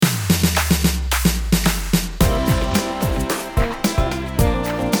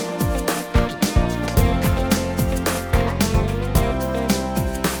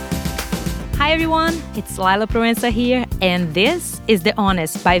everyone, it's Laila Proença here, and this is The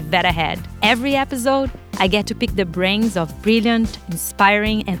Honest by Vet Ahead. Every episode, I get to pick the brains of brilliant,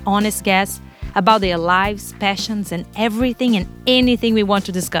 inspiring, and honest guests about their lives, passions, and everything and anything we want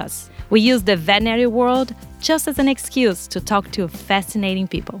to discuss. We use the veterinary world just as an excuse to talk to fascinating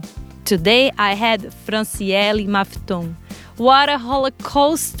people. Today, I had Franciele Maftum. What a roller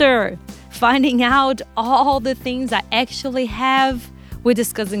coaster! Finding out all the things I actually have. We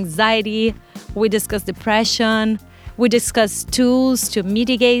discuss anxiety, we discuss depression, we discuss tools to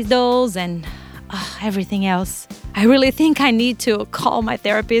mitigate those, and everything else. I really think I need to call my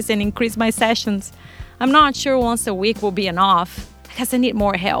therapist and increase my sessions. I'm not sure once a week will be enough, because I need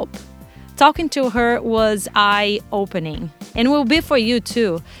more help. Talking to her was eye-opening, and will be for you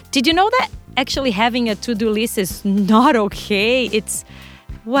too. Did you know that actually having a to-do list is not okay?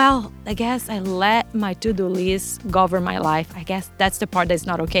 Well, I guess I let my to-do list govern my life. I guess that's the part that's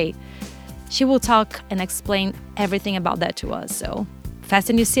not okay. She will talk and explain everything about that to us. So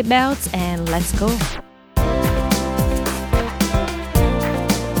fasten your seatbelts and let's go.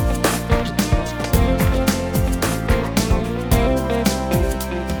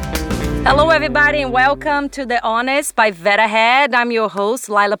 Hello, everybody, and welcome to The Honest by Vet Ahead. I'm your host,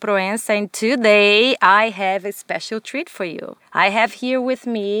 Laila Proença, and today I have a special treat for you. I have here with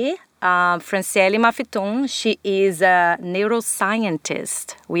me Franciele Maftum. She is a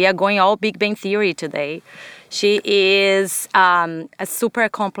neuroscientist. We are going all Big Bang Theory today. She is a super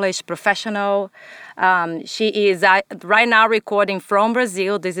accomplished professional. She is right now recording from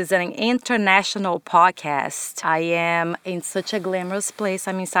Brazil. This is an international podcast. I am in such a glamorous place.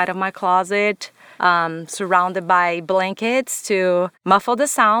 I'm inside of my closet, surrounded by blankets to muffle the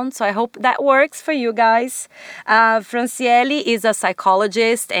sound. So I hope that works for you guys. Franciele is a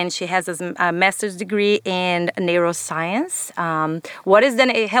psychologist, and she has a master's degree in neuroscience.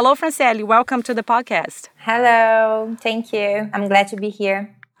 Hello, Franciele. Welcome to the podcast. Hello. Thank you. I'm glad to be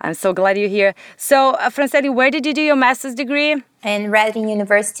here. I'm so glad you're here. So, Franciele, where did you do your master's degree? In Reading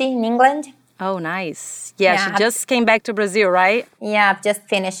University in England. Oh, nice. Yeah, she just came back to Brazil, right? Yeah, I've just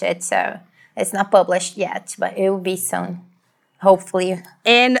finished it, so it's not published yet, but it will be soon, hopefully.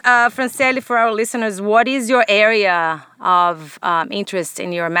 And, Franciele, for our listeners, what is your area of interest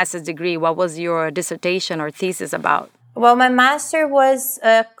in your master's degree? What was your dissertation or thesis about? Well, my master was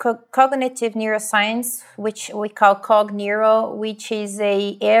cognitive neuroscience, which we call cogneuro, which is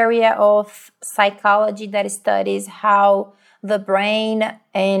a area of psychology that studies how the brain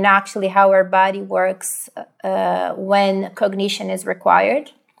and actually how our body works when cognition is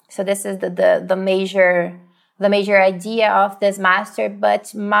required. So this is the major idea of this master.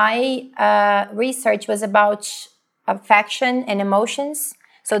 But my research was about affection and emotions.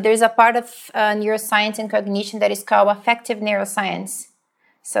 So there's a part of neuroscience and cognition that is called affective neuroscience.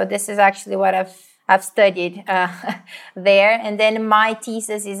 So this is actually what I've studied there. And then my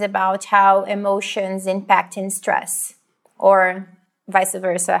thesis is about how emotions impact in stress, or vice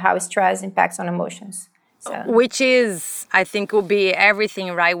versa, how stress impacts on emotions. So. Which is, I think, will be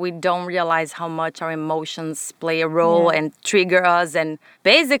everything, right? We don't realize how much our emotions play a role and trigger us and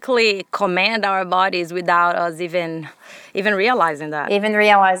basically command our bodies without us even realizing that. Even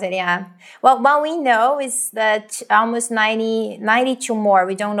realize it, yeah. Well, what we know is that almost 92 more,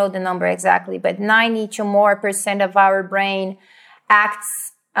 we don't know the number exactly, but 92 more % of our brain acts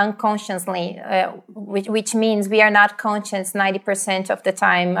unconsciously, which means we are not conscious 90% of the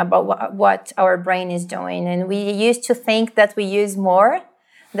time about what our brain is doing. And we used to think that we use more,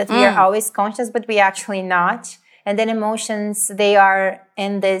 that we are always conscious, but we actually not. And then emotions, they are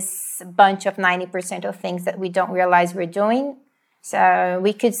in this bunch of 90% of things that we don't realize we're doing. So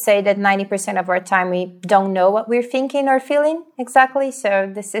we could say that 90% of our time we don't know what we're thinking or feeling exactly.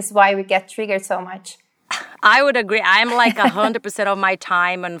 So this is why we get triggered so much. I would agree. I'm like 100% of my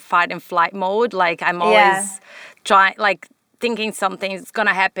time in fight and flight mode. Like I'm always trying, like thinking something's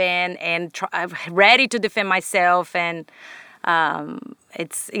gonna happen and ready to defend myself. And I'm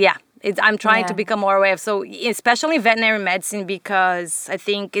trying to become more aware of. So especially veterinary medicine, because I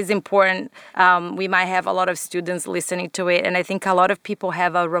think it's important. We might have a lot of students listening to it, and I think a lot of people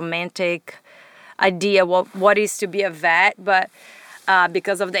have a romantic idea what is to be a vet, but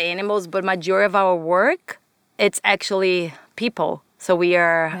because of the animals. But majority of our work, it's actually people. So we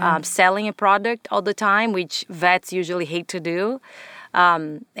are selling a product all the time, which vets usually hate to do.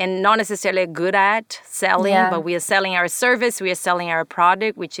 And not necessarily good at selling, but we are selling our service, we are selling our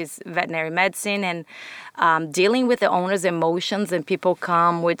product, which is veterinary medicine, and dealing with the owner's emotions. And people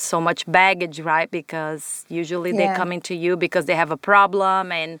come with so much baggage, right? Because usually they're coming to you because they have a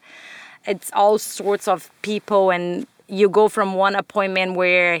problem, and it's all sorts of people and you go from one appointment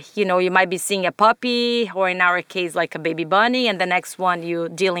where, you might be seeing a puppy, or in our case, like a baby bunny, and the next one you're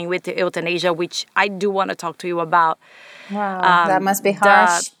dealing with the euthanasia, which I do want to talk to you about. Wow, that must be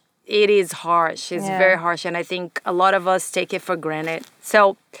harsh. It is harsh. It's very harsh. And I think a lot of us take it for granted.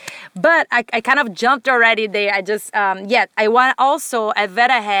 So, but I kind of jumped already there. I just, I want also at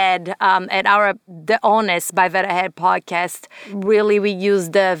VetaHead, at The Honest by VetaHead podcast, really we use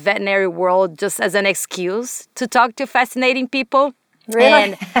the veterinary world just as an excuse to talk to fascinating people. Really?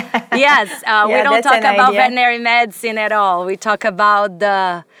 And yes, we don't talk about veterinary medicine at all. We talk about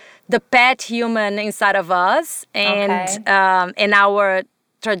the pet human inside of us and our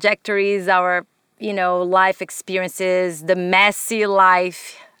trajectories, our, life experiences, the messy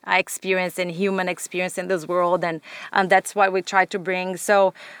life experience and human experience in this world. And that's what we try to bring.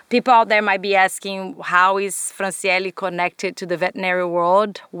 So people out there might be asking, how is Franciele connected to the veterinary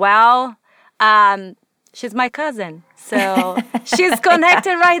world? Well, she's my cousin. So she's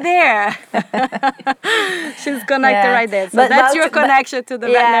connected right there. She's connected right there. So that's your connection to the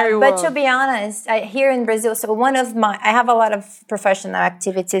veterinary world. But to be honest, here in Brazil, so I have a lot of professional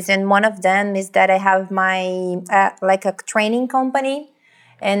activities, and one of them is that I have my, like a training company.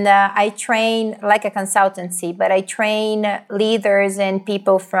 And I train like a consultancy, but I train leaders and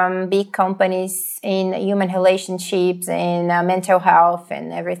people from big companies in human relationships and mental health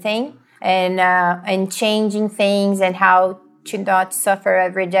and everything. And changing things and how to not suffer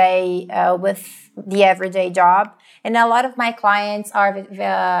every day with the everyday job. And a lot of my clients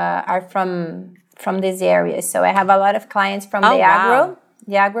are from this area. So I have a lot of clients from the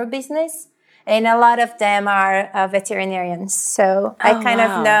agro business, and a lot of them are veterinarians. So I kind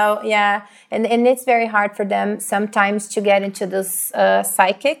of know, and it's very hard for them sometimes to get into this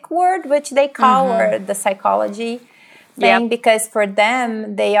psychic word, which they call, or the psychology thing, because for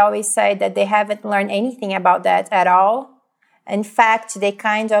them, they always say that they haven't learned anything about that at all. In fact, they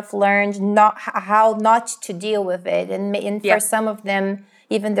kind of learned how not to deal with it. And for some of them,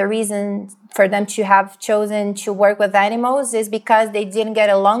 even the reason for them to have chosen to work with animals is because they didn't get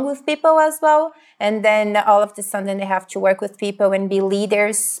along with people as well. And then all of a sudden they have to work with people and be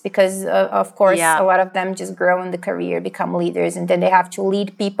leaders because, of course, a lot of them just grow in the career, become leaders, and then they have to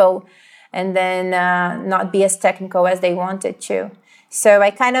lead people and then not be as technical as they wanted to. So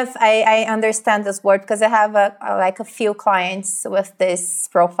I understand this word because I have a few clients with this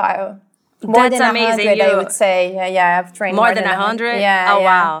profile. More That's than amazing. 100, I would say. I've trained more than 100? Yeah.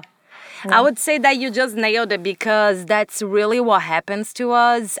 Wow. Yeah. I would say that you just nailed it because that's really what happens to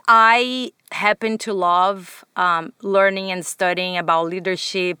us. I happen to love learning and studying about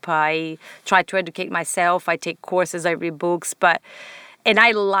leadership. I try to educate myself. I take courses, I read books, and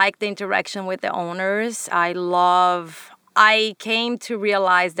I like the interaction with the owners. I came to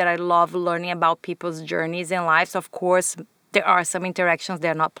realize that I love learning about people's journeys in life. So of course, there are some interactions that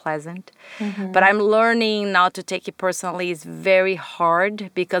are not pleasant. But I'm learning now to take it personally. It's very hard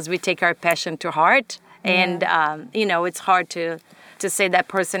because we take our passion to heart. And, it's hard to say that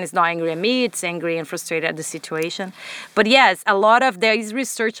person is not angry at me. It's angry and frustrated at the situation. But yes, there is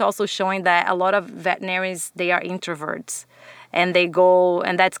research also showing that a lot of veterinarians, they are introverts. And they go,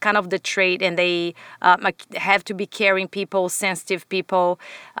 and that's kind of the trait, and they have to be caring people, sensitive people,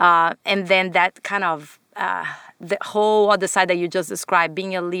 and then that kind of the whole other side that you just described,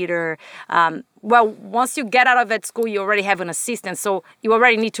 being a leader. Once you get out of vet school, you already have an assistant, so you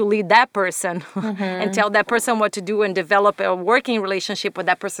already need to lead that person and tell that person what to do and develop a working relationship with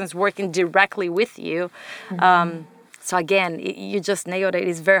that person's working directly with you. So again, you just nailed it.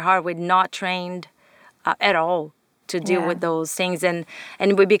 It's very hard. We're not trained at all to deal with those things, and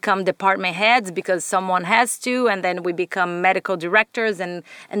we become department heads because someone has to, and then we become medical directors, and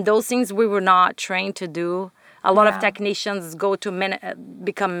those things we were not trained to do. A lot of technicians go to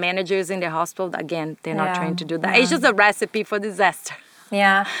become managers in the hospital. Again, they're not trained to do that. It's just a recipe for disaster.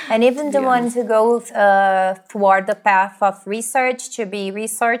 Yeah, and even the ones who go toward the path of research to be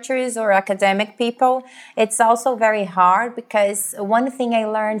researchers or academic people, it's also very hard because one thing I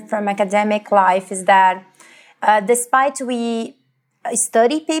learned from academic life is that despite we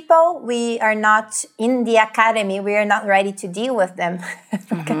study people, we are not in the academy, we are not ready to deal with them.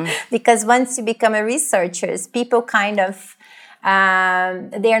 Because once you become a researcher, people kind of,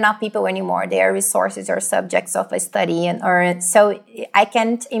 they are not people anymore. They are resources or subjects of a study. So I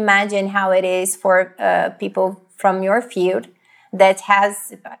can't imagine how it is for people from your field that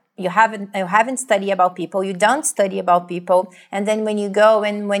you haven't studied about people, you don't study about people, and then when you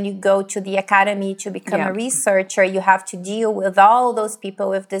go to the academy to become a researcher, you have to deal with all those people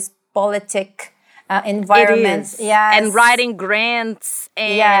with this politic environment. It is. Yes. And writing grants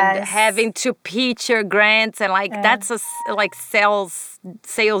and Yes. having to pitch your grants and that's a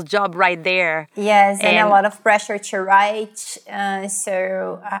sales job right there. Yes, and a And lot of pressure to write.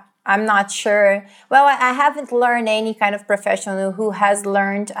 I'm not sure. Well, I haven't learned any kind of professional who has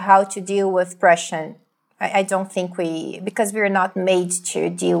learned how to deal with pressure. I don't think because we're not made to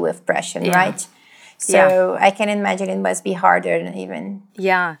deal with pressure, right? So I can imagine it must be harder even.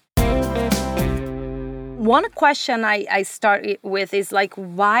 Yeah. One question I start with is like,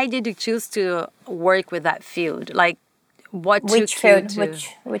 why did you choose to work with that field? Like, what Which took you field? to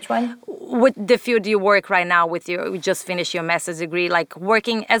Which one? with the field you work right now with you just finished your master's degree, like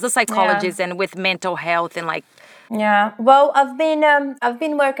working as a psychologist and with mental health and like. Yeah, well, I've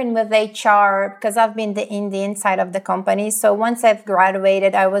been working with HR because I've been in the inside of the company. So once I've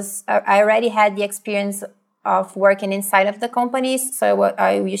graduated, I already had the experience of working inside of the companies. So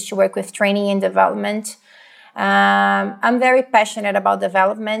I used to work with training and development. I'm very passionate about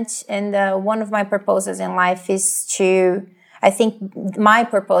development, and one of my purposes in life is I think my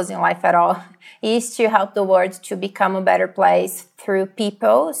purpose in life at all is to help the world to become a better place through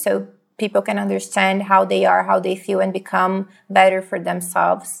people. So people can understand how they are, how they feel, and become better for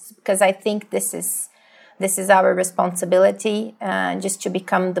themselves. Because I think this is our responsibility, just to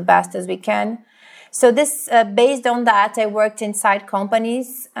become the best as we can. So this, based on that, I worked inside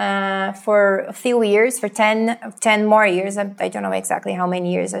companies for a few years, for 10 more years. I don't know exactly how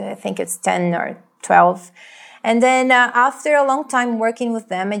many years. I think it's 10 or 12. And then after a long time working with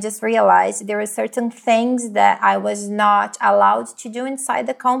them, I just realized there were certain things that I was not allowed to do inside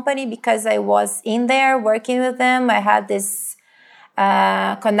the company because I was in there working with them. I had this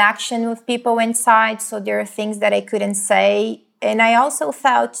connection with people inside. So there are things that I couldn't say. And I also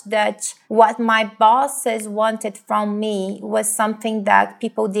felt that what my bosses wanted from me was something that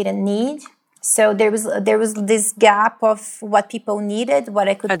people didn't need. So there was this gap of what people needed, what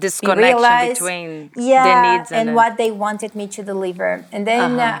I could A disconnection realize between the needs and what they wanted me to deliver. And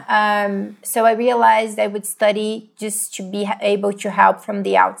then so I realized I would study just to be able to help from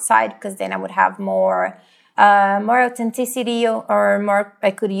the outside, because then I would have more authenticity, or more,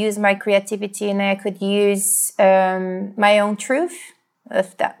 I could use my creativity, and I could use my own truth,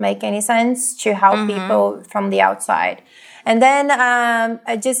 if that make any sense, to help people from the outside. And then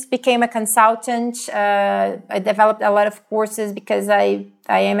I just became a consultant. I developed a lot of courses because I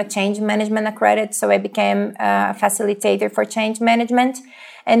am a change management accredited, so I became a facilitator for change management.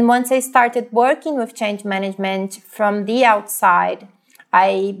 And once I started working with change management from the outside,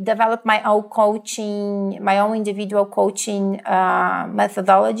 I developed my own coaching, my own individual coaching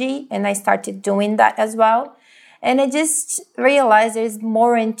methodology, and I started doing that as well. And I just realized there's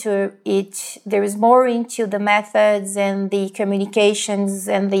more into it. There is more into the methods and the communications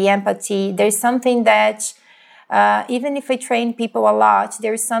and the empathy. There's something that, even if I train people a lot,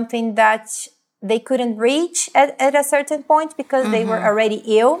 there's something that they couldn't reach at a certain point because they were already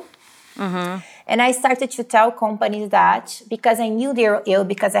ill. And I started to tell companies that, because I knew they were ill,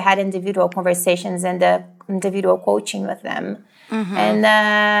 because I had individual conversations and individual coaching with them.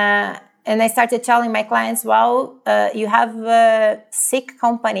 And I started telling my clients, well, you have a sick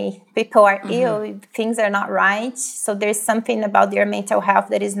company. People are ill. Things are not right. So there's something about their mental health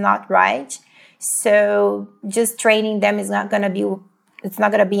that is not right. So just training them is not going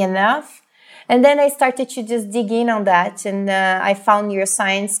to be enough. And then I started to just dig in on that. And I found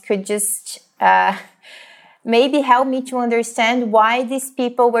neuroscience could just maybe help me to understand why these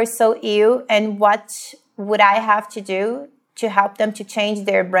people were so ill and what would I have to do to help them to change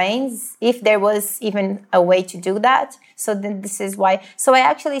their brains, if there was even a way to do that. So then this is why. So I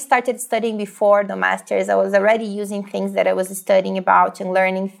actually started studying before the master's. I was already using things that I was studying about and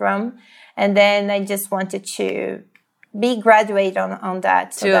learning from. And then I just wanted to be graduate on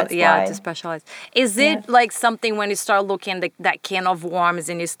that. So that's why. To specialize. Is it like something when you start looking at that can of worms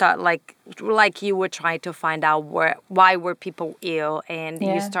and you start like you were trying to find out why were people ill, and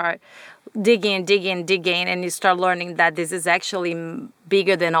you start digging, and you start learning that this is actually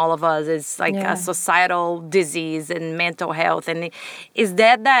bigger than all of us. It's like a societal disease and mental health. And is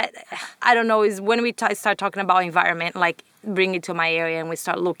that I don't know, is when we start talking about environment, like bring it to my area and we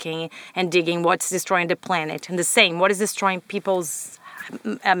start looking and digging what's destroying the planet, and the same, what is destroying people's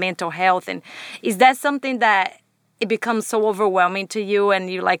mental health, and is that something that it becomes so overwhelming to you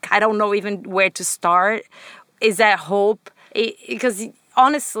and you're like, I don't know even where to start? Is that hope? Because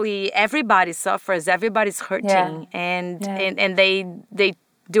honestly, everybody suffers, everybody's hurting, and they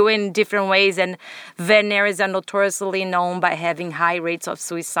do it in different ways. And veterinarians are notoriously known by having high rates of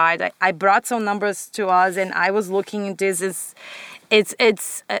suicide. I brought some numbers to us, and I was looking at this.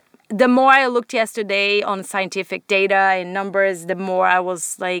 It's the more I looked yesterday on scientific data and numbers, the more I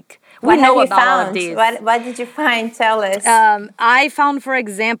was like, what know have you about all of found? these. What did you find? Tell us. I found, for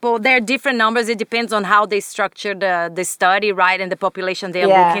example, there are different numbers. It depends on how they structure the study, right, and the population they're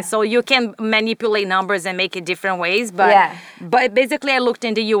looking. So you can manipulate numbers and make it different ways. But basically, I looked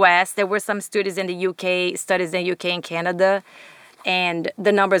in the U.S. There were some studies in the U.K., and Canada, and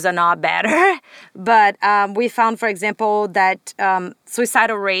the numbers are not better. But we found, for example, that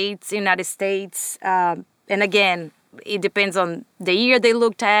suicidal rates in the United States, and again, it depends on the year they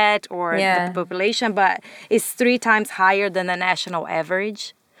looked at or the population, but it's 3 times higher than the national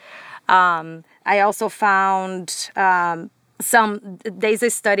average. I also found there's a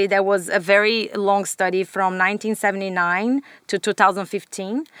study that was a very long study from 1979 to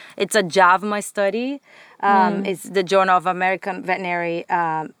 2015. It's a JAVMA study. It's the Journal of American Veterinary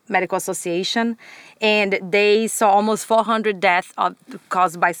Medical Association. And they saw almost 400 deaths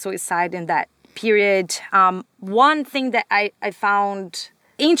caused by suicide in that period. One thing that I found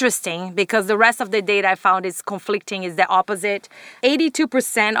interesting, because the rest of the data I found is conflicting, is the opposite.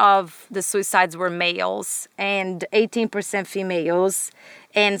 82% of the suicides were males and 18% females,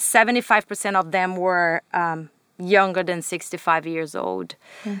 and 75% of them were younger than 65 years old.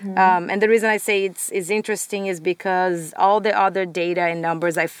 And the reason I say it's interesting is because all the other data and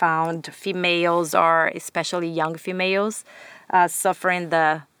numbers I found, females, or especially young females, suffering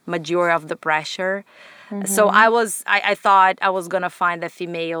the majority of the pressure. So I thought I was gonna find that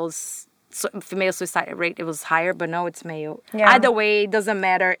female suicide rate, it was higher, but no, it's male. Either way, it doesn't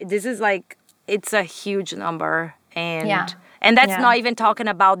matter. This is like, it's a huge number, and that's not even talking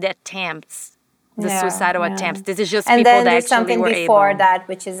about the attempts, the suicidal attempts. This is just and people then that there's actually something were before able. that,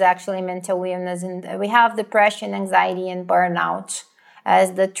 which is actually mental illness, and we have depression, anxiety, and burnout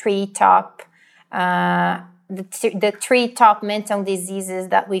as the 3 top. The 3 top mental diseases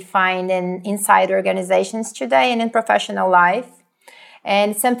that we find inside organizations today and in professional life.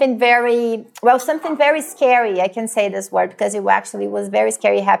 And something very scary, I can say this word because it actually was very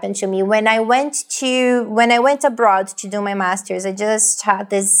scary, happened to me. When I went abroad to do my master's, I just had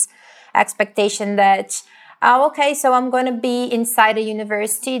this expectation that, okay, so I'm going to be inside a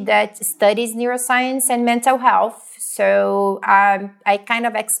university that studies neuroscience and mental health. So I kind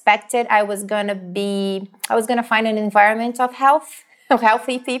of expected I was gonna find an environment of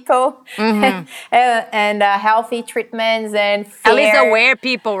healthy people, and healthy treatments and fair. At least aware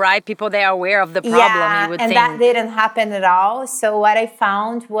people, right? People that are aware of the problem, you would think. And that didn't happen at all. So what I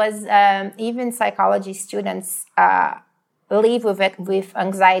found was even psychology students live with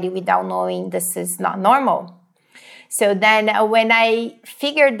anxiety without knowing this is not normal. So then when I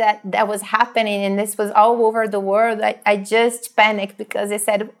figured that was happening and this was all over the world, I just panicked because I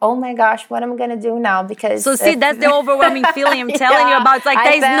said, oh my gosh, what am I going to do now? Because so see, that's the overwhelming feeling I'm telling you about. It's like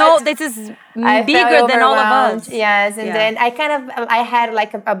this is bigger than all of us. Yes, and then I had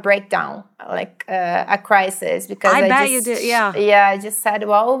like a breakdown, like a crisis, because I bet you did. Yeah, I just said,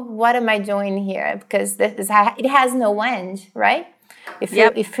 well, what am I doing here? Because it has no end, right? If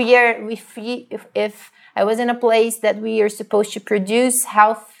I was in a place that we are supposed to produce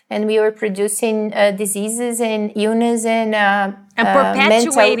health, and we were producing diseases and illness and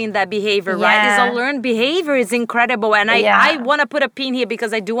perpetuating that behavior, right? It's a learned behavior. It's incredible. And I want to put a pin here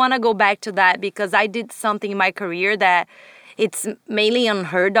because I do want to go back to that, because I did something in my career that it's mainly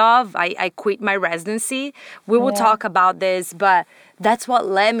unheard of. I quit my residency. We will talk about this, but that's what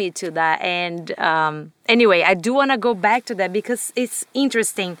led me to that. And anyway, I do want to go back to that because it's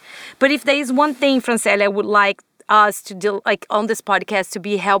interesting. But if there is one thing, Franciele, I would like us to do, like on this podcast, to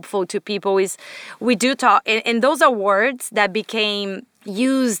be helpful to people, is we do talk, and those are words that became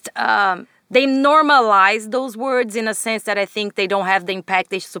used. They normalize those words in a sense that I think they don't have the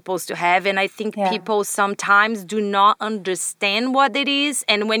impact they're supposed to have. And I think people sometimes do not understand what it is.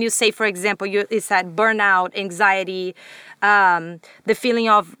 And when you say, for example, you said burnout, anxiety, the feeling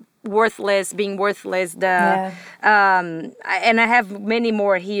of being worthless, and I have many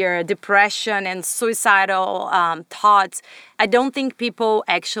more here, depression and suicidal thoughts. I don't think people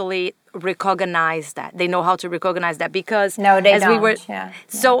actually recognize that. They know how to recognize that because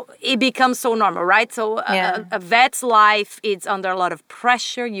so it becomes so normal, right? So a vet's life is under a lot of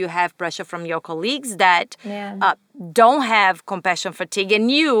pressure. You have pressure from your colleagues that don't have compassion fatigue, and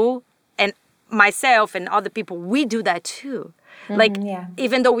you and myself and other people, we do that too.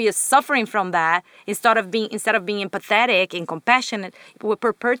 Even though we are suffering from that, instead of being empathetic and compassionate, we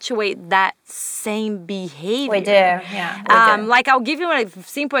perpetuate that same behavior. We do, Like, I'll give you a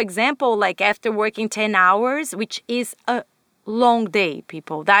simple example. Like, after working 10 hours, which is a long day,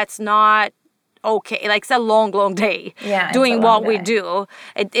 people. That's not okay. Like it's a long, long day doing what we do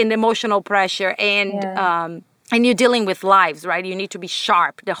in emotional pressure and you're dealing with lives, right? You need to be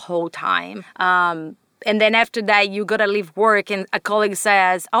sharp the whole time. And then after that, you got to leave work and a colleague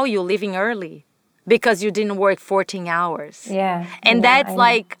says, oh, you're leaving early because you didn't work 14 hours. Yeah. And that's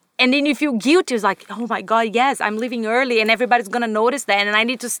like, and then you feel guilty. It's like, oh my God, yes, I'm leaving early and everybody's going to notice that and I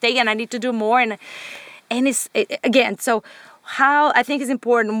need to stay and I need to do more. And it's, again, so how I think is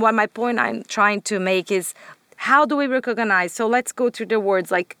important, what my point I'm trying to make is, how do we recognize? So let's go to the words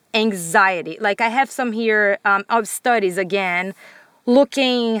like anxiety. Like I have some here of studies again,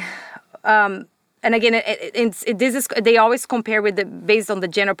 looking, and again, this is they always compare with based on the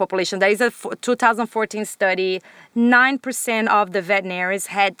general population. There is a 2014 study. 9% of the veterinarians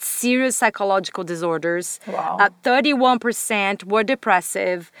had serious psychological disorders. Wow. 31% were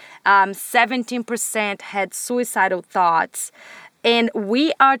depressive. 17% had suicidal thoughts. And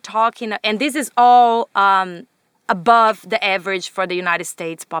we are talking, and this is all above the average for the United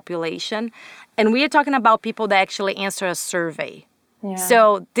States population. And we are talking about people that actually answer a survey. Yeah.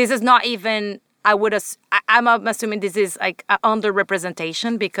 So this is not even, I'm assuming this is like an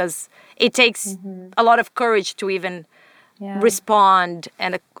underrepresentation because it takes a lot of courage to even respond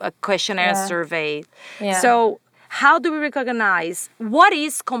in a questionnaire survey. Yeah. So how do we recognize what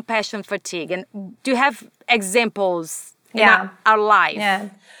is compassion fatigue? And do you have examples in our life? Yeah.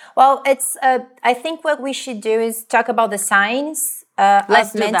 Well, it's. I think what we should do is talk about the signs of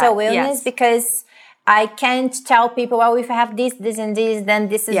mental illness because I can't tell people, well, if you have this, this, and this, then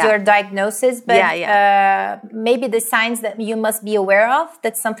this is your diagnosis. But maybe the signs that you must be aware of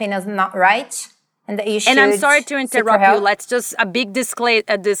that something is not right. And that you should. And I'm sorry to interrupt you. Let's just a big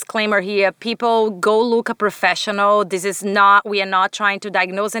disclaimer here. People, go look a professional. This is not. We are not trying to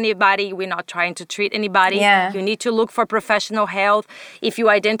diagnose anybody. We're not trying to treat anybody. Yeah. You need to look for professional help. If you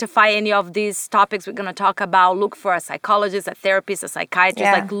identify any of these topics we're going to talk about, look for a psychologist, a therapist, a psychiatrist.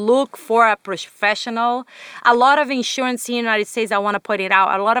 Yeah. Like look for a professional. A lot of insurance in the United States, I want to point it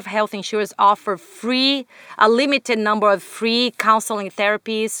out. A lot of health insurers offer a limited number of free counseling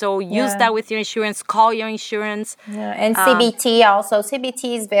therapies. So use that with your insurance. Call your insurance. Yeah, and CBT also.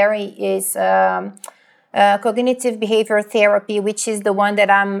 CBT is cognitive behavior therapy, which is the one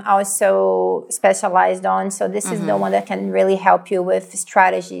that I'm also specialized on. So this is the one that can really help you with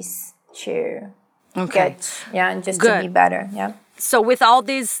strategies to get, and just to be better. Yeah. So with all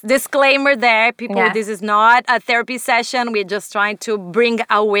this disclaimer there, people, this is not a therapy session. We're just trying to bring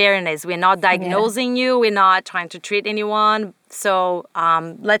awareness. We're not diagnosing you. We're not trying to treat anyone. So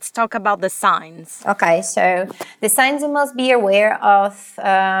let's talk about the signs. Okay, so the signs you must be aware of,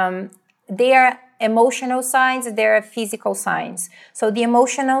 they are emotional signs, they are physical signs. So the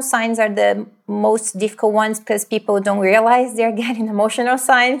emotional signs are the most difficult ones because people don't realize they're getting emotional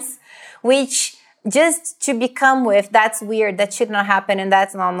signs, which just to become with, that's weird, that should not happen, and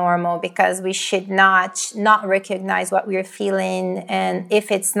that's not normal because we should not recognize what we're feeling and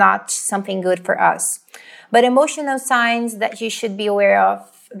if it's not something good for us. But emotional signs that you should be aware of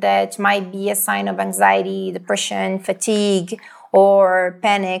that might be a sign of anxiety, depression, fatigue, or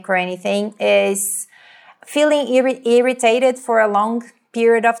panic or anything is feeling irritated for a long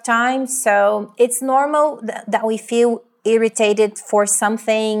period of time. So it's normal that we feel irritated for some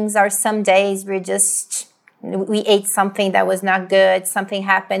things, or some days we ate something that was not good, something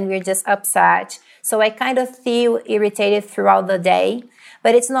happened, we're just upset. So I kind of feel irritated throughout the day,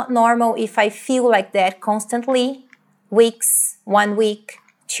 but it's not normal if I feel like that constantly, weeks, 1 week,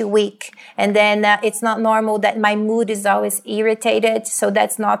 2 weeks, and then it's not normal that my mood is always irritated. So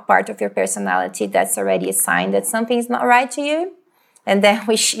that's not part of your personality. That's already a sign that something's not right to you. And then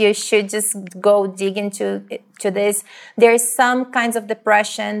you should just go dig into this. There is some kinds of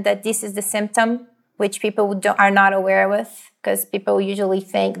depression that this is the symptom, which people are not aware with, because people usually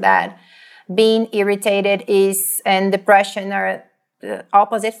think that being irritated and depression are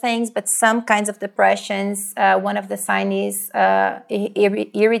opposite things. But some kinds of depressions, one of the signs is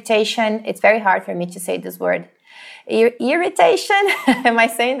irritation. It's very hard for me to say this word. Irritation. Am I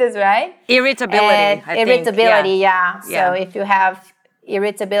saying this right? Irritability. Irritability, yeah. So if you have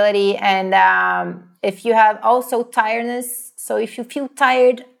irritability and if you have also tiredness, so if you feel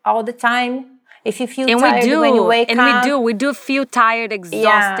tired all the time, if you feel tired when you wake up. We do feel tired,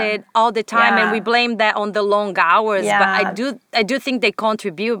 exhausted all the time, and we blame that on the long hours. But I do think they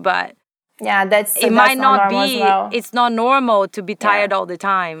contribute, but Yeah, that's It might not normal as be, well. it's not normal to be tired all the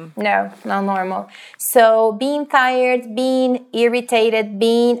time. No, not normal. So being tired, being irritated,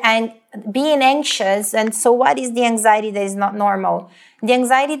 being anxious. And so what is the anxiety that is not normal? The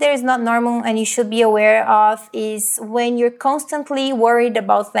anxiety that is not normal and you should be aware of is when you're constantly worried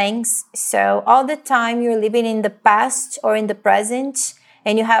about things. So all the time you're living in the past or in the present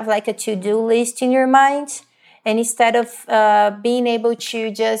and you have like a to-do list in your mind. And instead of being able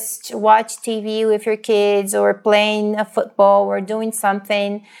to just watch TV with your kids or playing a football or doing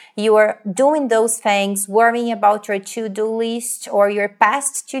something, you are doing those things, worrying about your to-do list or your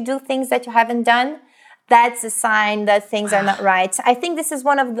past to-do things that you haven't done. That's a sign that things are not right. I think this is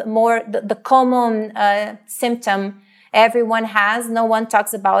one of the common symptom everyone has. No one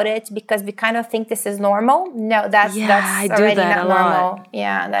talks about it because we kind of think this is normal. No, that's already not normal.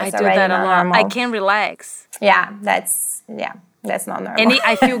 Yeah, that's already not normal. I can't relax. Yeah, that's not normal. And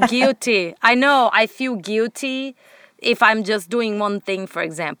I feel guilty. I know, I feel guilty if I'm just doing one thing, for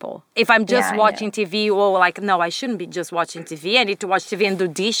example. If I'm just watching TV, or like, no, I shouldn't be just watching TV. I need to watch TV and do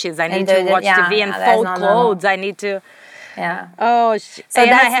dishes. I need to watch TV and fold clothes. I need to... Yeah. Oh, so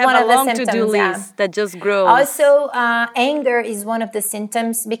and I have a long to-do list that just grows. Also, anger is one of the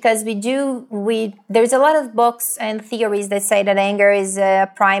symptoms because there's a lot of books and theories that say that anger is a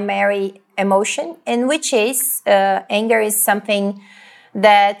primary emotion, in which is anger is something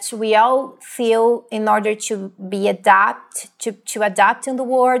that we all feel in order to adapt in the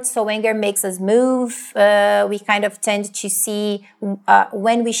world. So anger makes us move. We kind of tend to see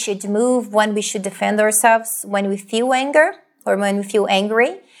when we should move, when we should defend ourselves, when we feel anger or when we feel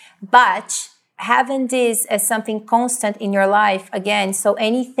angry. But having this as something constant in your life, again, so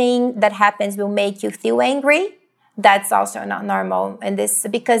anything that happens will make you feel angry, that's also not normal. And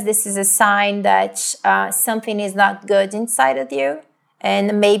because this is a sign that something is not good inside of you.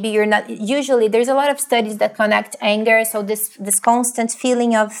 And maybe you're not, usually there's a lot of studies that connect anger. So this constant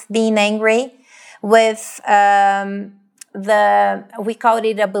feeling of being angry with we call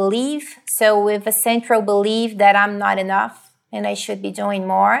it a belief. So with a central belief that I'm not enough and I should be doing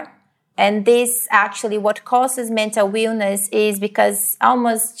more. And this actually what causes mental illness is because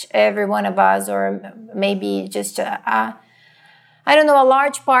almost every one of us, or maybe just I don't know, a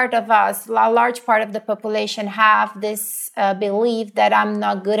large part of the population have this belief that I'm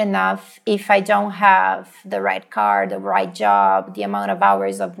not good enough if I don't have the right car, the right job, the amount of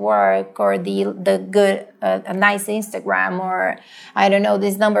hours of work, or the good, a nice Instagram, or I don't know,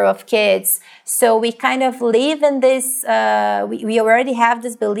 this number of kids. So we kind of live in this, we already have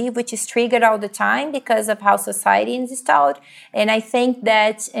this belief which is triggered all the time because of how society is installed. And I think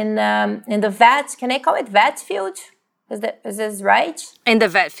that in the vet, can I call it vet field? Is this right? In the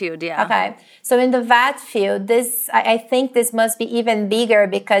vet field, yeah. Okay. So in the vet field, I think this must be even bigger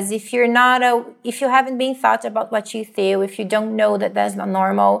because if you haven't been thought about what you feel, if you don't know that that's not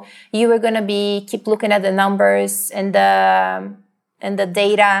normal, you are gonna keep looking at the numbers and the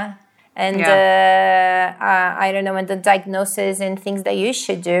data and I don't know, and the diagnosis and things that you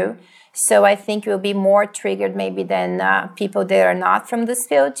should do. So I think you'll be more triggered maybe than people that are not from this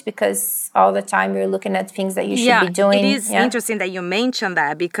field because all the time you're looking at things that you should be doing. It is interesting that you mentioned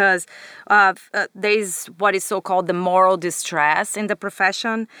that because there is what is so-called the moral distress in the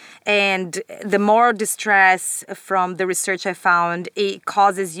profession. And the moral distress from the research I found, it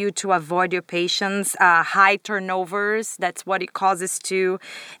causes you to avoid your patients, high turnovers. That's what it causes to.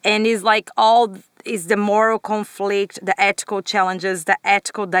 And it's like is the moral conflict, the ethical challenges, the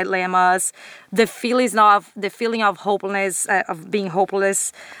ethical dilemmas, the feeling of hopelessness, of being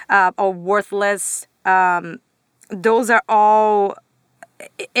hopeless or worthless. Those are all,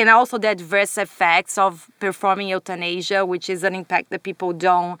 and also the adverse effects of performing euthanasia, which is an impact that people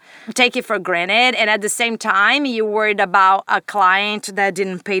don't take it for granted. And at the same time, you're worried about a client that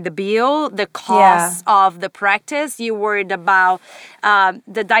didn't pay the bill, the cost of the practice. You're worried about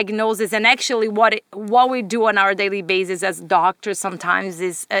the diagnosis. And actually what we do on our daily basis as doctors sometimes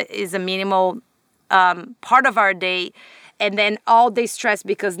is a minimal part of our day. And then all day stress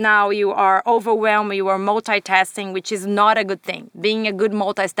because now you are overwhelmed, you are multitasking, which is not a good thing. Being a good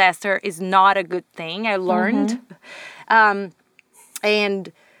multitasker is not a good thing, I learned.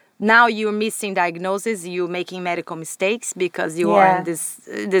 And now you're missing diagnosis, you're making medical mistakes because you are in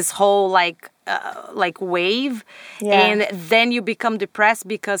this whole like wave. And then you become depressed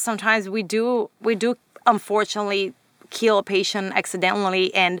because sometimes we do unfortunately kill a patient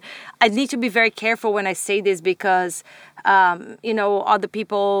accidentally. And I need to be very careful when I say this because, other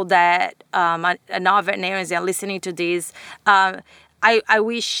people that are not veterinarians that are listening to this, I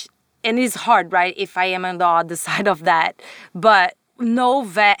wish, and it's hard, right, if I am on the other side of that, but no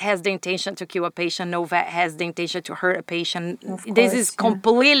vet has the intention to kill a patient. No vet has the intention to hurt a patient. This is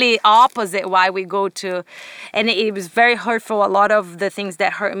completely opposite why we go to. And it was very hurtful. A lot of the things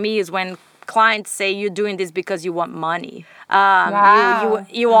that hurt me is when clients say you're doing this because you want money.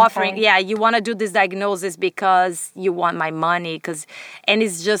 You offering, you want to do this diagnosis because you want my money. And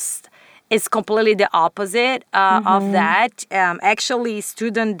it's completely the opposite of that. Actually,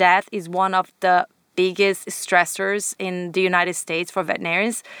 student death is one of the biggest stressors in the United States for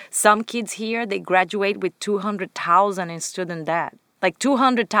veterinarians. Some kids here, they graduate with $200,000 in student debt. Like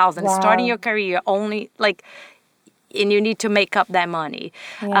 $200,000, starting your career only, and you need to make up that money.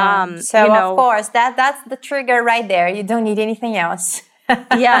 Of course, that's the trigger right there. You don't need anything else.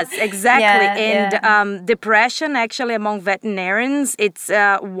 Yes, exactly. Depression, actually, among veterinarians, it's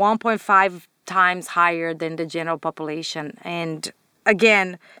 1.5 times higher than the general population. And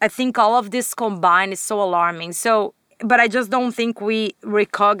again, I think all of this combined is so alarming. But I just don't think we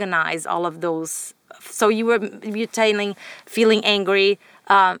recognize all of those. So you're telling feeling angry,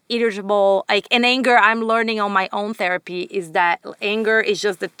 irritable, and anger. I'm learning on my own therapy is that anger is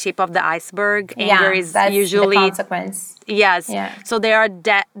just the tip of the iceberg. Anger is that's usually the consequence. Yes. Yeah. So there are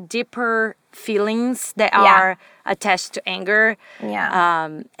deeper feelings that are attached to anger. Yeah.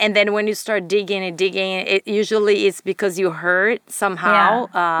 And then when you start digging, it usually is because you hurt somehow.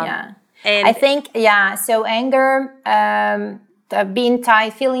 And I think, so anger, being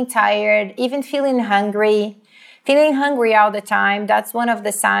tired, feeling tired, even feeling hungry all the time, that's one of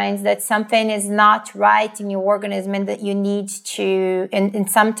the signs that something is not right in your organism and that you need to, and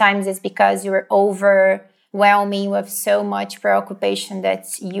sometimes it's because you're overwhelming with so much preoccupation that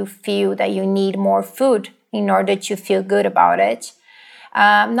you feel that you need more food in order to feel good about it.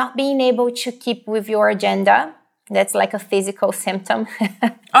 Not being able to keep with your agenda, that's like a physical symptom.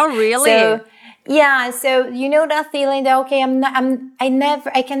 Oh, really? So you know that feeling that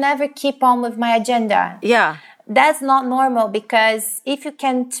I can never keep on with my agenda. Yeah. That's not normal, because if you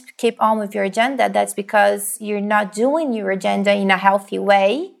can't keep on with your agenda, that's because you're not doing your agenda in a healthy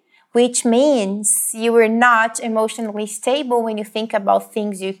way, which means you are not emotionally stable when you think about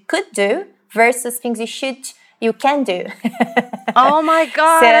things you could do versus things you can do. Oh my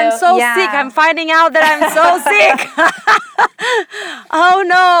God, I'm so sick. I'm finding out that I'm so sick. Oh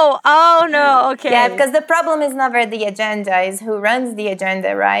no, okay. Yeah, because the problem is never the agenda, is who runs the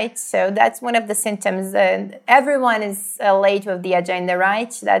agenda, right? So that's one of the symptoms. Everyone is late with the agenda,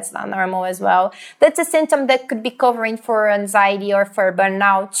 right? That's not normal as well. That's a symptom that could be covering for anxiety or for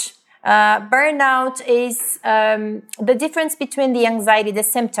burnout. Burnout is the difference between the anxiety, the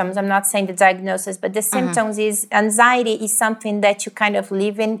symptoms. I'm not saying the diagnosis, but the symptoms is anxiety is something that you kind of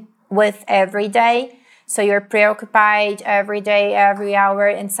live in with every day. So you're preoccupied every day, every hour,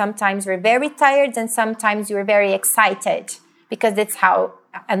 and sometimes you're very tired and sometimes you're very excited, because that's how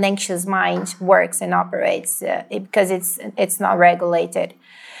an anxious mind works and operates, because it's not regulated.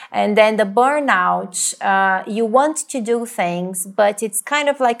 And then the burnout, you want to do things, but it's kind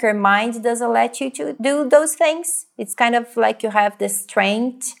of like your mind doesn't let you to do those things. It's kind of like you have this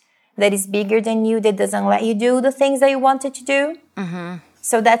strength that is bigger than you that doesn't let you do the things that you wanted to do. Mm-hmm.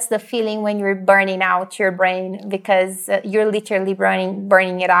 So that's the feeling when you're burning out your brain, because you're literally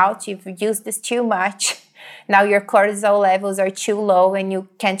burning it out. You've used this too much. Now your cortisol levels are too low and you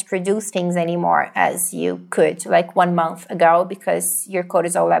can't produce things anymore as you could like 1 month ago, because your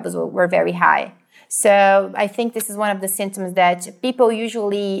cortisol levels were very high. So I think this is one of the symptoms that people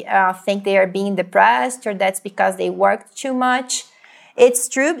usually think they are being depressed, or that's because they worked too much. It's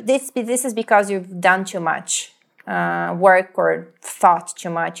true. This is because you've done too much work, or thought too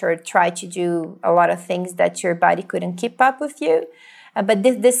much, or tried to do a lot of things that your body couldn't keep up with you. But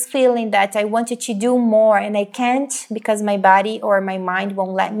this feeling that I wanted to do more and I can't because my body or my mind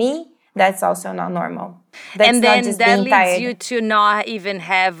won't let me, that's also not normal. That's and then that leads tired. You to not even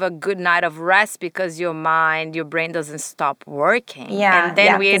have a good night of rest, because your brain doesn't stop working. And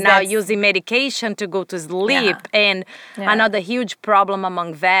then we are now using medication to go to sleep. And another huge problem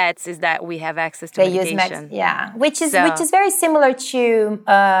among vets is that we have access to medication. Which is very similar to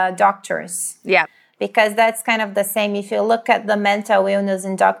doctors. Yeah. Because that's kind of the same. If you look at the mental illness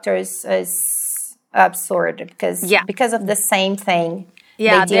in doctors, is absurd because of the same thing.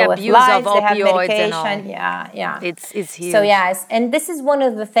 Yeah, they deal the abuse of opioids and all. It's huge. So yes, and this is one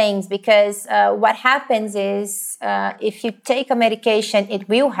of the things, because what happens is if you take a medication, it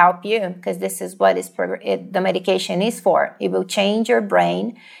will help you, because this is what the medication is for. It will change your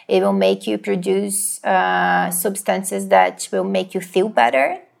brain. It will make you produce substances that will make you feel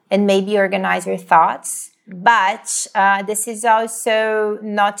better and maybe organize your thoughts. But this is also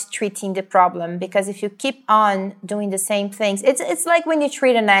not treating the problem, because if you keep on doing the same things, it's like when you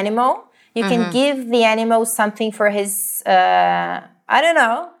treat an animal, you can give the animal something for his,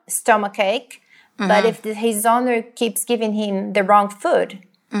 stomach ache. But if his owner keeps giving him the wrong food,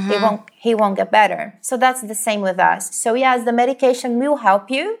 he won't get better. So that's the same with us. So yes, the medication will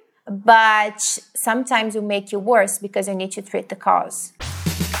help you, but sometimes will make you worse because you need to treat the cause.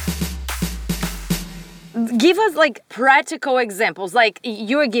 Give us like practical examples, like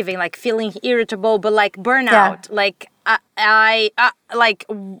you're giving, like feeling irritable, but like burnout. Like like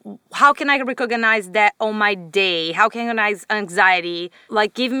how can I recognize that on my day? How can I recognize anxiety?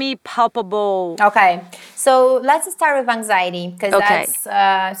 Like give me palpable. Okay, so let's start with anxiety, because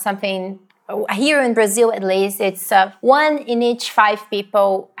that's something here in Brazil, at least, it's 1 in each 5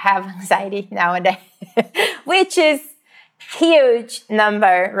 people have anxiety nowadays, which is huge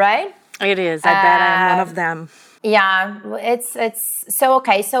number, right? It is. I bet I am one of them. Yeah, it's so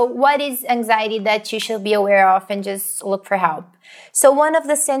okay. So what is anxiety that you should be aware of and just look for help? So one of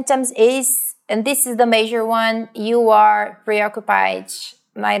the symptoms is, and this is the major one, you are preoccupied,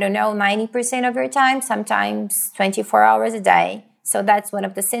 90% of your time, sometimes 24 hours a day. So that's one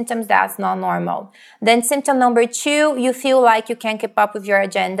of the symptoms. That's not normal. Then symptom number 2, you feel like you can't keep up with your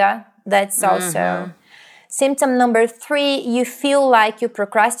agenda. That's also... Symptom number 3, you feel like you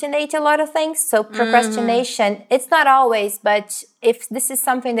procrastinate a lot of things. So procrastination, it's not always, but if this is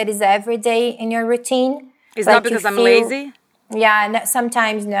something that is every day in your routine. It's not because I'm lazy? Yeah,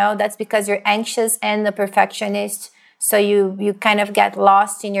 sometimes no. That's because you're anxious and a perfectionist. So you kind of get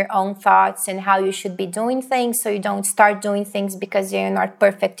lost in your own thoughts and how you should be doing things. So you don't start doing things because you're not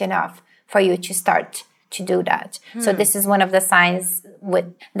perfect enough for you to start to do that. So this is one of the signs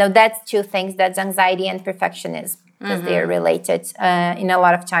that's 2 things. That's anxiety and perfectionism, because they are related. In a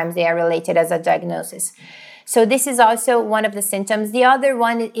lot of times they are related as a diagnosis. So this is also one of the symptoms. The other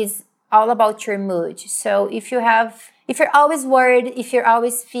one is all about your mood. So if you're always worried, if you're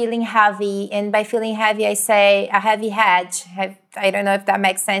always feeling heavy, and by feeling heavy, I say a heavy head. I don't know if that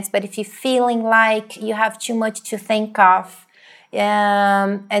makes sense, but if you're feeling like you have too much to think of,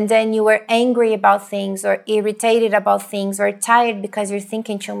 and then you were angry about things or irritated about things or tired because you're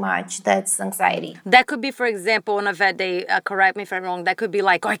thinking too much, that's anxiety. That could be, for example, on a vet day, correct me if I'm wrong, that could be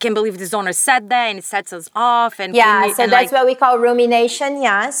like, I can't believe this owner said that, and it sets us off. And that's what we call rumination,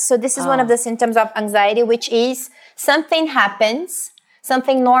 yes. So this is one of the symptoms of anxiety, which is something happens,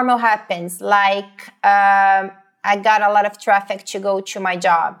 something normal happens, like I got a lot of traffic to go to my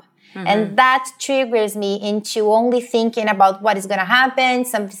job. And that triggers me into only thinking about what is going to happen.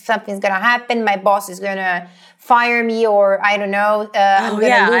 Something's going to happen. My boss is going to fire me, or I don't know, I'm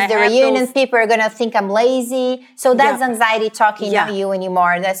going to lose the reunion. People are going to think I'm lazy. So that's anxiety talking, not you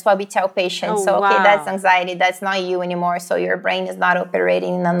anymore. That's what we tell patients. That's anxiety. That's not you anymore. So your brain is not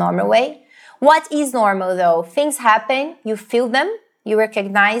operating in a normal way. What is normal though? Things happen. You feel them. You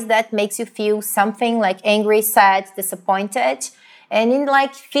recognize that, makes you feel something like angry, sad, disappointed. And in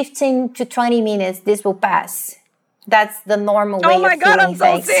like 15 to 20 minutes, this will pass. That's the normal way of feeling things. Oh my God, I'm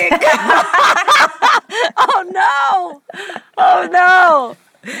so sick. Oh no.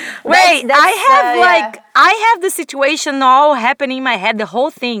 Wait, I have the situation all happening in my head, the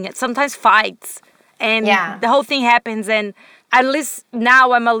whole thing. Sometimes fights. And the whole thing happens, and at least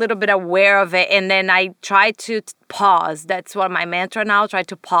now I'm a little bit aware of it, and then I try to pause. That's what my mantra now, try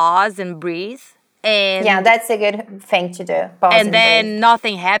to pause and breathe. And that's a good thing to do. Pause and then breathe.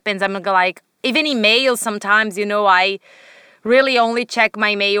 Nothing happens. I'm like, even emails sometimes, I really only check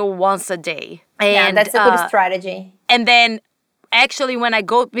my mail once a day. And, that's a good strategy. And then actually when I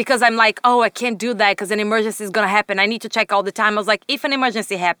go, because I'm like, I can't do that because an emergency is going to happen. I need to check all the time. I was like, if an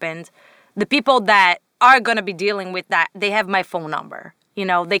emergency happened, the people that are going to be dealing with that, they have my phone number.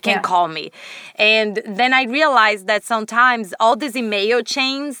 They can call me. And then I realized that sometimes all these email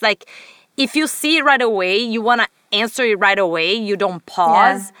chains, like, if you see it right away, you want to answer it right away. You don't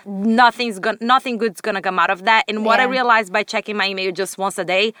pause. Nothing good's going to come out of that. And what I realized by checking my email just once a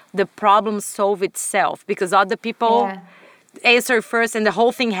day, the problem solves itself, because other people answer first and the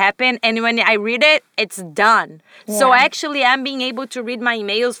whole thing happened. And when I read it, it's done. Yeah. So actually, I'm being able to read my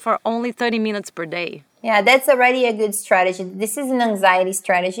emails for only 30 minutes per day. Yeah, that's already a good strategy. This is an anxiety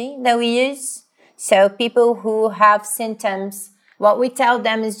strategy that we use. So people who have symptoms, what we tell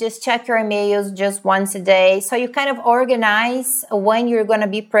them is just check your emails just once a day. So you kind of organize when you're going to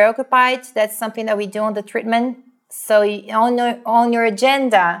be preoccupied. That's something that we do on the treatment. So on your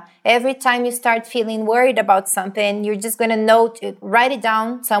agenda, every time you start feeling worried about something, you're just going to write it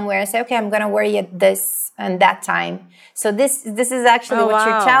down somewhere and say, okay, I'm going to worry at this and that time. So this is actually what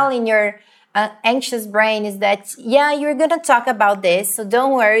you're telling your anxious brain is that, yeah, you're going to talk about this, so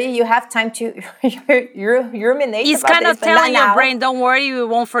don't worry, you have time to ruminate It's about kind this, of but telling not your now. brain, don't worry, you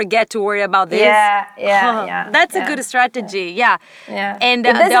won't forget to worry about this. Yeah. That's a good strategy. Yeah. And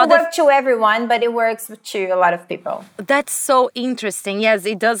it the doesn't other work to everyone, but it works to a lot of people. That's so interesting. Yes,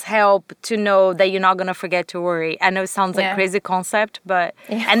 it does help to know that you're not gonna forget to worry. I know it sounds like a crazy concept, but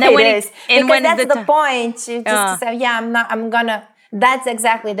and then when it is because when that's the point. You just to say, I'm gonna. That's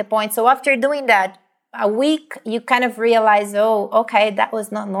exactly the point. So after doing that a week, you kind of realize, oh, okay, that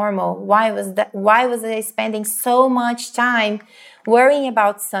was not normal. Why was that? Why was I spending so much time worrying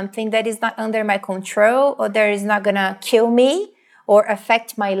about something that is not under my control, or that is not gonna kill me or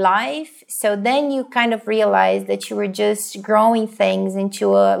affect my life? So then you kind of realize that you were just growing things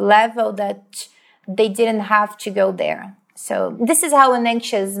into a level that they didn't have to go there. So this is how an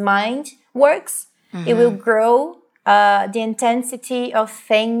anxious mind works. It will grow the intensity of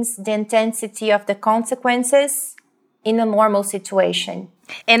things, the intensity of the consequences in a normal situation.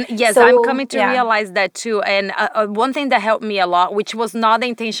 And yes, So, I'm coming to realize that too. And one thing that helped me a lot, which was not the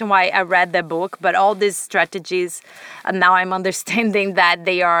intention why I read the book, but all these strategies, now I'm understanding that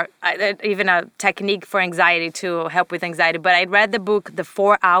they are even a technique for anxiety to help with anxiety. But I read the book, The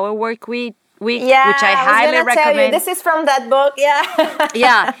 4-Hour Work Week, which I highly recommend. Tell you, this is from that book,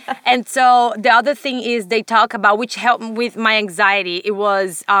 Yeah. And so the other thing is they talk about, which helped with my anxiety, it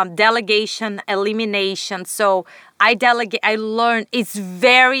was delegation, elimination. So I learned it's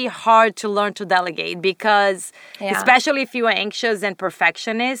very hard to learn to delegate because especially if you are anxious and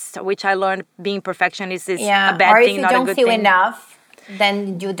perfectionist, which I learned being perfectionist is a bad thing, not a good thing. Or if you don't feel enough,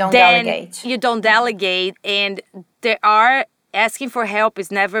 then you don't delegate. You don't delegate, and there are asking for help is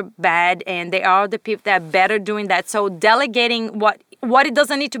never bad, and there are the people that are better doing that. So delegating what it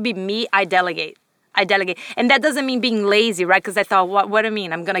doesn't need to be me, I delegate. And that doesn't mean being lazy, right? Because I thought, what do I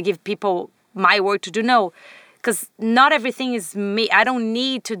mean? I'm going to give people my work to do. No, because not everything is me. I don't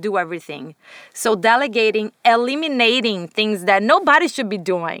need to do everything. So delegating, eliminating things that nobody should be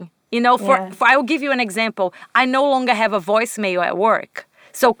doing. For I will give you an example. I no longer have a voicemail at work.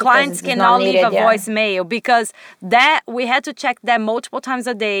 So clients cannot leave a voicemail because that we had to check that multiple times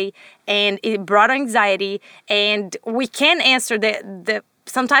a day, and it brought anxiety. And we can answer the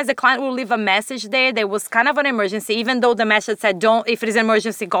sometimes the client will leave a message there. There was kind of an emergency, even though the message said, don't, if it is an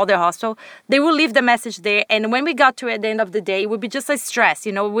emergency, call the hospital. They will leave the message there. And when we got to it at the end of the day, it would be just a stress.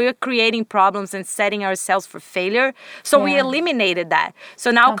 We're creating problems and setting ourselves for failure. So we eliminated that.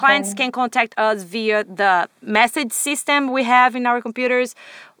 So now clients can contact us via the message system we have in our computers,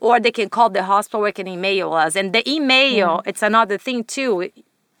 or they can call the hospital or can email us. And the email, it's another thing too.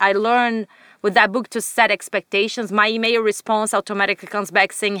 I learned with that book to set expectations. My email response automatically comes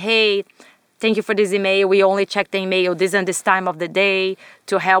back saying, hey, thank you for this email. We only check the email this and this time of the day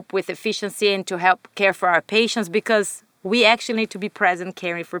to help with efficiency and to help care for our patients, because we actually need to be present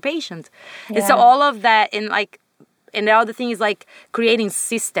caring for patients. And so all of that, and the other thing is like creating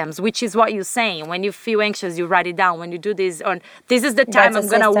systems, which is what you're saying. When you feel anxious, you write it down. When you do this, or this is the time I'm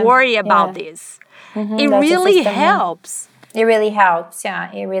going to worry about this. It really helps. It really helps.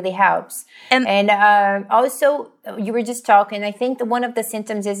 Yeah, it really helps. And also, you were just talking, I think one of the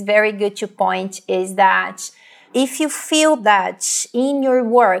symptoms is very good to point is that if you feel that in your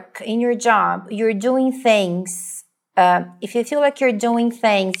work, in your job, you're doing things, if you feel like you're doing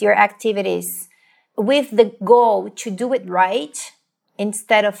things, your activities, with the goal to do it right,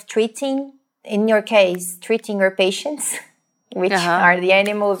 instead of treating, in your case, treating your patients, which are the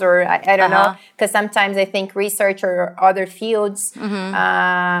animals, or I don't know, because sometimes I think research or other fields, you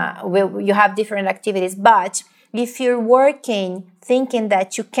have different activities. But if you're working thinking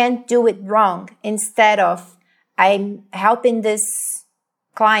that you can't do it wrong, instead of I'm helping this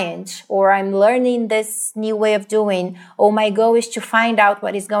client, or I'm learning this new way of doing, or my goal is to find out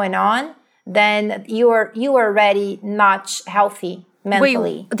what is going on, then you are already not healthy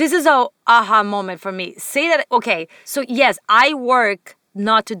mentally. Wait, this is a aha moment for me. Say that, okay, so yes, I work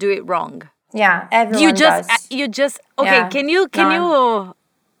not to do it wrong. Yeah, everyone does. Okay, can you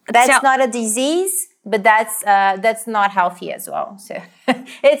That's not a disease, but that's not healthy as well. So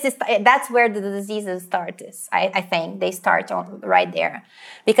that's where the diseases start. I think they start right there,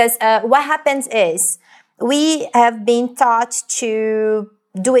 because what happens is we have been taught to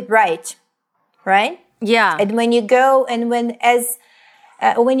do it right? Yeah. And when you go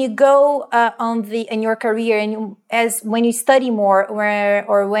when you go in your career, and when you study more,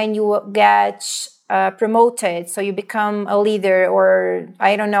 or when you get promoted, so you become a leader, or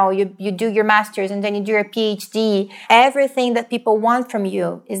I don't know, you do your master's and then you do your PhD, everything that people want from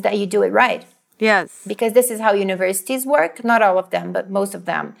you is that you do it right. Yes. Because this is how universities work. Not all of them, but most of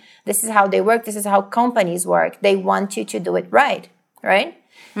them. This is how they work. This is how companies work. They want you to do it right?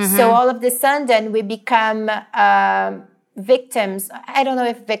 So all of a sudden, we become victims. I don't know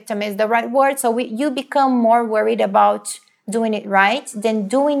if victim is the right word. So you become more worried about doing it right than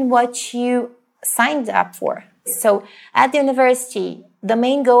doing what you signed up for. So at the university, the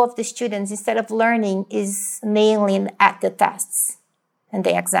main goal of the students, instead of learning, is nailing at the tests and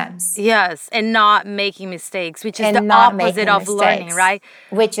the exams. Yes, and not making mistakes, which is the opposite of learning, right?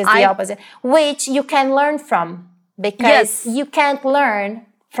 Which is the opposite, which you can learn from, because you can't learn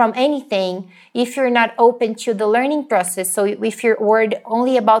from anything if you're not open to the learning process. So if you're worried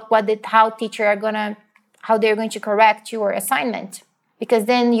only about how they're going to correct your assignment, because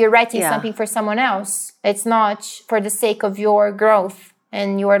then you're writing something for someone else. It's not for the sake of your growth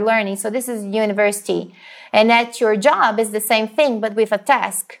and your learning. So this is university. And at your job is the same thing, but with a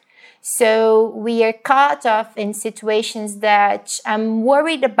task. So we are caught off in situations that I'm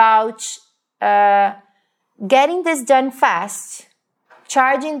worried about getting this done fast,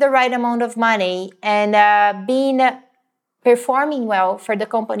 charging the right amount of money, and performing well for the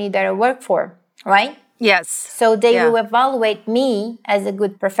company that I work for, right? Yes. So they will evaluate me as a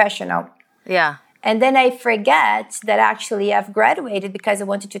good professional. Yeah. And then I forget that actually I've graduated because I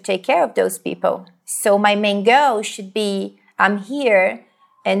wanted to take care of those people. So my main goal should be, I'm here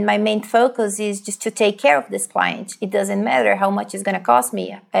and my main focus is just to take care of this client. It doesn't matter how much it's going to cost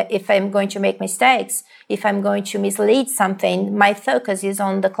me. If I'm going to make mistakes, if I'm going to mislead something, my focus is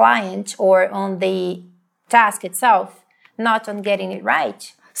on the client or on the task itself, not on getting it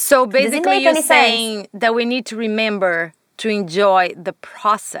right. So basically you're saying that we need to remember to enjoy the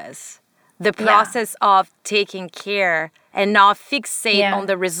process. The process of taking care and not fixate on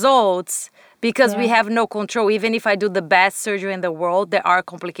the results, because we have no control. Even if I do the best surgery in the world, there are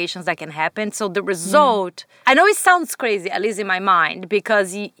complications that can happen. So the result, I know it sounds crazy, at least in my mind,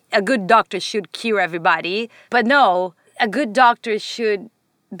 because a good doctor should cure everybody. But no, a good doctor should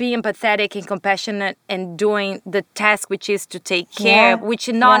be empathetic and compassionate and doing the task, which is to take care, which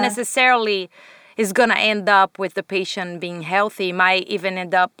not necessarily is going to end up with the patient being healthy. It might even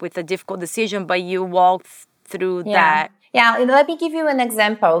end up with a difficult decision, but you walk through that. Yeah, let me give you an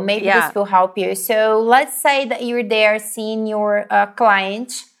example. Maybe this will help you. So let's say that you're there seeing your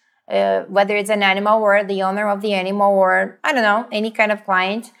client, whether it's an animal or the owner of the animal or, I don't know, any kind of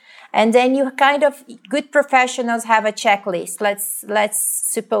client. And then you good professionals have a checklist. Let's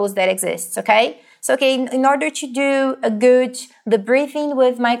suppose that exists, okay? So, in order to do a good debriefing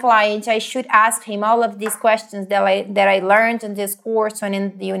with my client, I should ask him all of these questions that I learned in this course or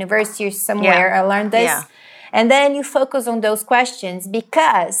in the university or somewhere. I learned this. Yeah. And then you focus on those questions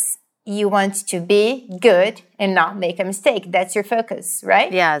because you want to be good and not make a mistake. That's your focus,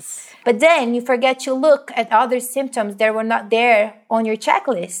 right? Yes. But then you forget to look at other symptoms that were not there on your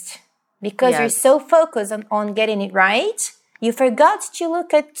checklist because you're so focused on getting it right. You forgot to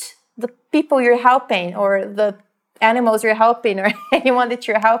look at the people you're helping or the animals you're helping or anyone that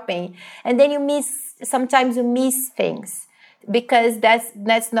you're helping. And then sometimes you miss things because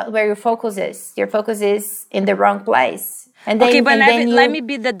that's not where your focus is. Your focus is in the wrong place. And then, let me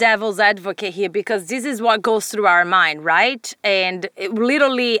be the devil's advocate here, because this is what goes through our mind, right? And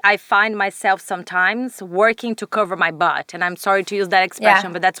literally, I find myself sometimes working to cover my butt. And I'm sorry to use that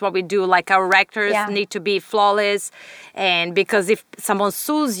expression, but that's what we do. Like our rectors need to be flawless. And because if someone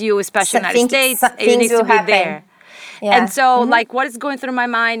sues you, especially in the United States, it needs to be there. Yeah. And so like what is going through my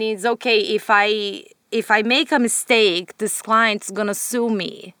mind is, okay, if I make a mistake, this client's going to sue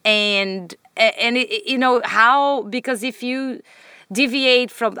me. And how, because if you deviate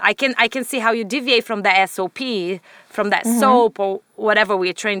from, I can see how you deviate from the SOP, from that soap or whatever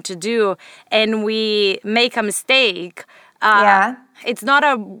we're trying to do, and we make a mistake. It's not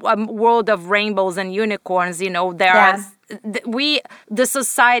a world of rainbows and unicorns. The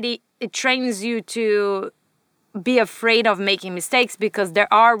society, it trains you to be afraid of making mistakes because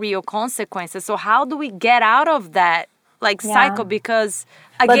there are real consequences. So how do we get out of that cycle? Because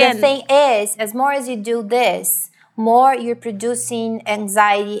again, but the thing is, as more as you do this, more you're producing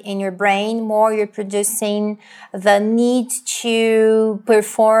anxiety in your brain, more you're producing the need to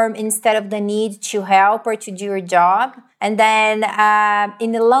perform instead of the need to help or to do your job. And then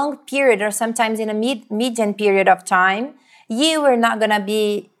in a long period or sometimes in a median period of time, you are not going to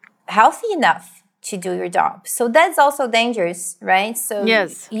be healthy enough to do your job. So that's also dangerous, right? So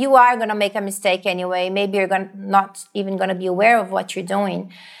you are going to make a mistake anyway. Maybe you're not even going to be aware of what you're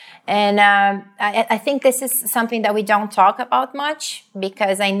doing. And I think this is something that we don't talk about much,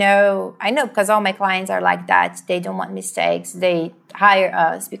 because I know because all my clients are like that. They don't want mistakes. They hire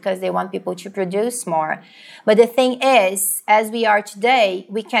us because they want people to produce more. But the thing is, as we are today,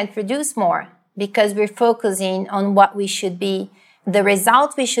 we can't produce more because we're focusing on what we should be, the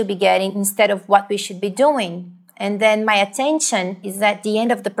results we should be getting instead of what we should be doing. And then my attention is at the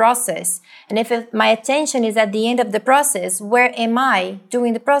end of the process. And if my attention is at the end of the process, where am I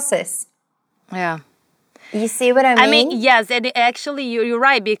doing the process? Yeah. You see what I mean? I mean, yes, and actually you're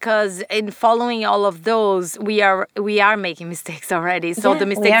right, because in following all of those, we are making mistakes already. So the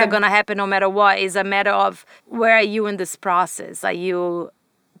mistakes are going to happen no matter what. It's a matter of where are you in this process? Are you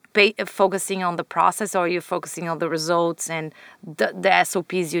focusing on the process, or are you focusing on the results and the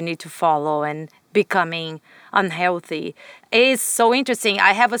SOPs you need to follow and becoming unhealthy? It's so interesting.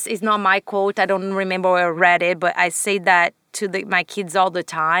 It's not my quote. I don't remember where I read it, but I say that to my kids all the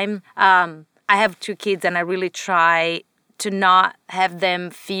time. I have 2 kids, and I really try to not have them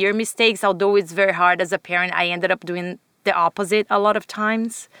fear mistakes. Although it's very hard as a parent, I ended up doing the opposite a lot of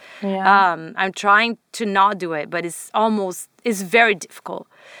times. Yeah. I'm trying to not do it, but it's very difficult.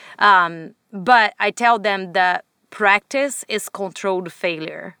 But I tell them that practice is controlled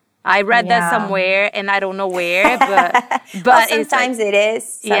failure. I read that somewhere, and I don't know where, but well, sometimes it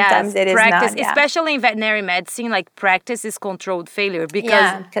is. Sometimes it is practice, not. Yeah. Especially in veterinary medicine, like practice is controlled failure,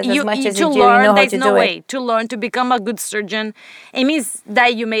 because as much as to you do, learn, you know there's how to no do way it. to learn to become a good surgeon. It means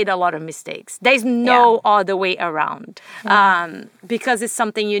that you made a lot of mistakes. There's no other way around, because it's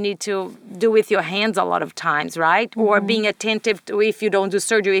something you need to do with your hands a lot of times, right? Mm-hmm. Or being attentive to, if you don't do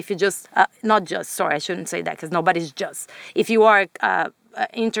surgery, if you just I shouldn't say that, because nobody's just. If you are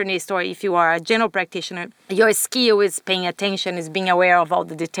internist, or if you are a general practitioner, your skill is paying attention, is being aware of all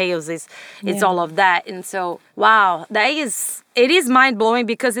the details, it's all of that. And so, wow, it is mind-blowing,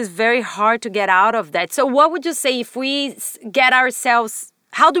 because it's very hard to get out of that. So what would you say if we get ourselves,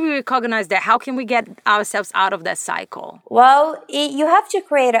 how do we recognize that? How can we get ourselves out of that cycle? Well, you have to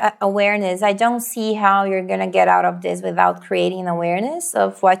create awareness. I don't see how you're going to get out of this without creating awareness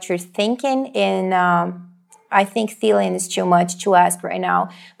of what you're thinking. And I think feeling is too much to ask right now,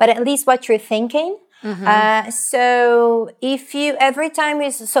 but at least what you're thinking. Mm-hmm. So if you, every time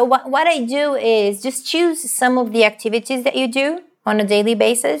what I do is just choose some of the activities that you do on a daily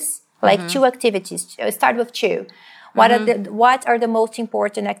basis, like 2 activities. Start with 2. What are the most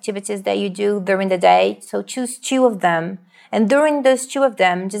important activities that you do during the day? So choose 2 of them. And during those 2 of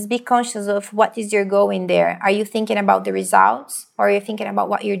them, just be conscious of what is your goal in there. Are you thinking about the results, or are you thinking about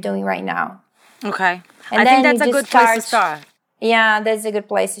what you're doing right now? Okay. I think that's a good place to start. Yeah, that's a good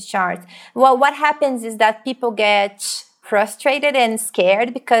place to start. Well, what happens is that people get frustrated and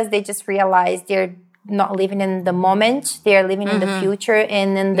scared because they just realize they're not living in the moment. They're living in the future,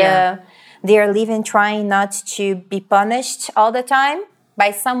 and they're living trying not to be punished all the time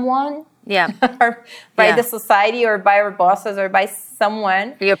by someone. Yeah. Or by the society, or by our bosses, or by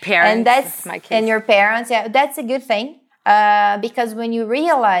someone. Your parents. And that's my case. And your parents. Yeah, that's a good thing. Because when you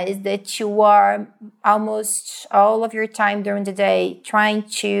realize that you are almost all of your time during the day trying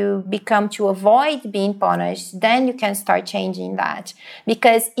to avoid being punished, then you can start changing that.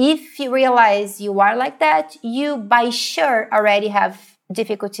 Because if you realize you are like that, you by sure already have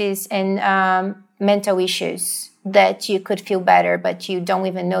difficulties and mental issues that you could feel better, but you don't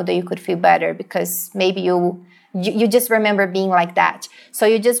even know that you could feel better, because maybe you just remember being like that. So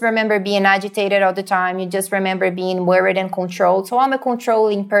you just remember being agitated all the time. You just remember being worried and controlled. So I'm a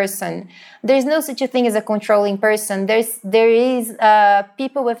controlling person. There's no such a thing as a controlling person. There is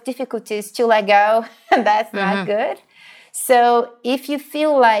people with difficulties to let go, and that's not good. So if you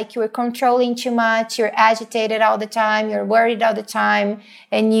feel like you're controlling too much, you're agitated all the time, you're worried all the time,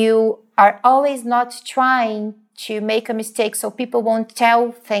 and you are always not trying to make a mistake so people won't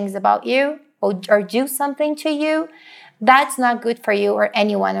tell things about you, or do something to you, that's not good for you or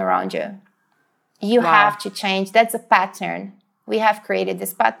anyone around you. You have to change. That's a pattern. We have created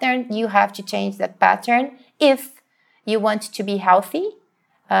this pattern. You have to change that pattern if you want to be healthy,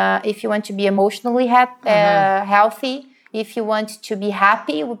 if you want to be emotionally healthy, if you want to be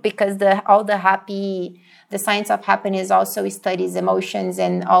happy, because the science of happiness also studies emotions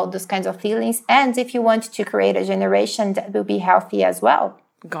and all those kinds of feelings. And if you want to create a generation that will be healthy as well.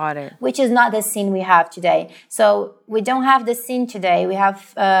 Got it. Which is not the scene we have today. So we don't have the scene today. We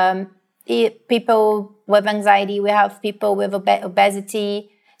have people with anxiety. We have people with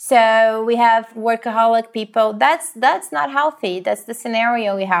obesity. So we have workaholic people. That's not healthy. That's the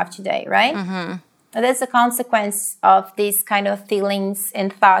scenario we have today, right? Mm-hmm. That's a consequence of these kind of feelings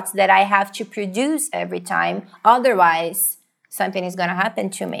and thoughts that I have to produce every time. Otherwise, something is going to happen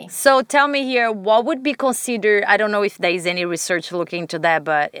to me. So tell me here, what would be considered, I don't know if there is any research looking into that,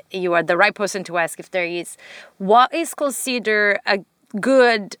 but you are the right person to ask if there is. What is considered a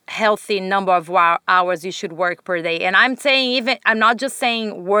good, healthy number of hours you should work per day? And I'm saying I'm not just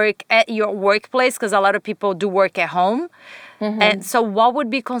saying work at your workplace, because a lot of people do work at home. Mm-hmm. And so what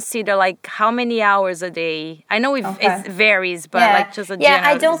would be considered, like, how many hours a day? I know it varies, but like just a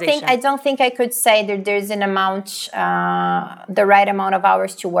generalization. I don't think I could say that there's an amount, the right amount of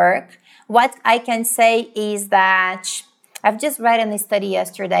hours to work. What I can say is that I've just read in a study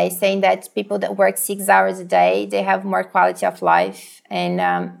yesterday saying that people that work 6 hours a day, they have more quality of life and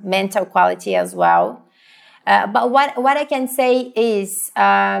mental quality as well. But what I can say is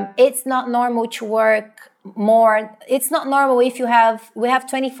it's not normal to work more. It's not normal if we have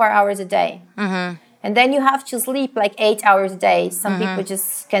 24 hours a day. Mm-hmm. And then you have to sleep like 8 hours a day. Some people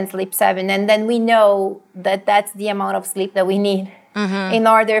just can sleep 7. And then we know that that's the amount of sleep that we need in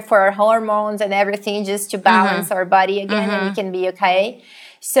order for our hormones and everything just to balance our body again and we can be okay.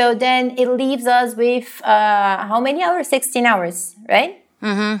 So then it leaves us with how many hours? 16 hours, right?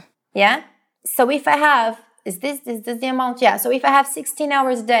 Mm-hmm. Yeah? So if I have, is this the amount? Yeah. So if I have 16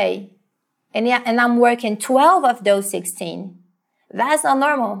 hours a day and I'm working 12 of those 16, that's not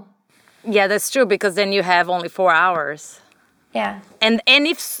normal. Yeah, that's true, because then you have only 4 hours. Yeah. And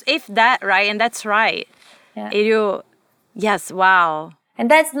if that, right, and that's right. Yeah. Yes, wow. And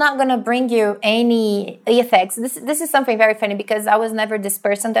that's not going to bring you any effects. This is something very funny, because I was never this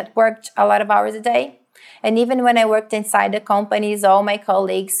person that worked a lot of hours a day. And even when I worked inside the companies, all my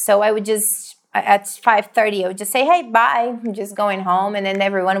colleagues, so I would just, at 5:30, I would just say, hey, bye, I'm just going home. And then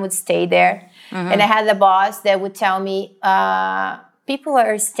everyone would stay there. And I had a boss that would tell me, people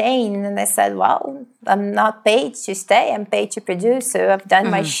are staying. And I said, well, I'm not paid to stay. I'm paid to produce. So I've done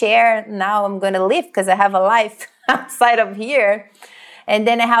my share. Now I'm going to leave because I have a life outside of here. And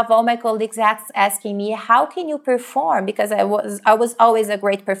then I have all my colleagues asking me, how can you perform? Because I was always a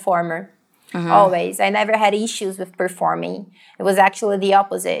great performer. Always. I never had issues with performing. It was actually the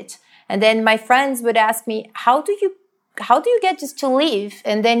opposite. And then my friends would ask me, how do you get just to leave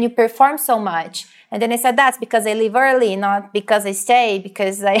and then you perform so much? And then I said, that's because I leave early, not because I stay,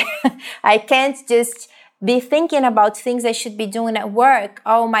 because I can't just be thinking about things I should be doing at work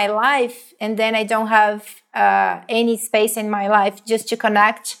all my life, and then I don't have any space in my life just to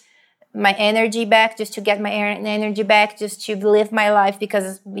connect my energy back, just to get my energy back, just to live my life,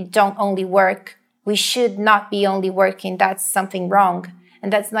 because we don't only work. We should not be only working. That's something wrong.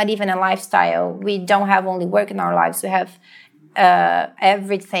 And that's not even a lifestyle. We don't have only work in our lives. We have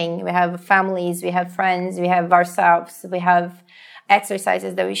everything. We have families, we have friends, we have ourselves, we have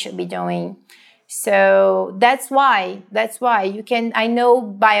exercises that we should be doing. So that's why I know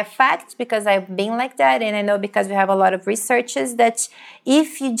by a fact, because I've been like that, and I know because we have a lot of researches, that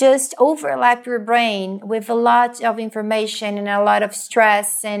if you just overlap your brain with a lot of information and a lot of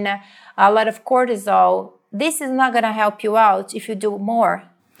stress and a lot of cortisol, this is not going to help you out if you do more.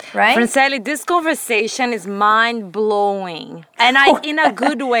 Right? Franciele, this conversation is mind-blowing. And in a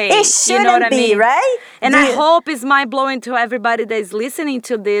good way. It shouldn't you know what I mean? Right? And I hope it's mind-blowing to everybody that is listening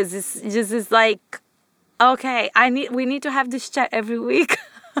to this. It's like, okay, we need to have this chat every week.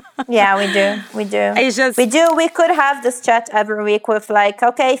 Yeah, we do. It's just... We could have this chat every week with like,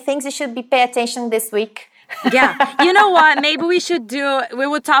 okay, things you should be paying attention this week. Yeah. You know what? Maybe we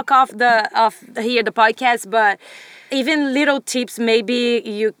will talk off the podcast, but even little tips, maybe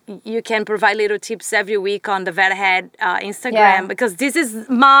you can provide little tips every week on the Vet Ahead Instagram, because this is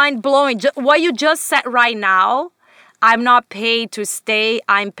mind-blowing. What you just said right now, I'm not paid to stay,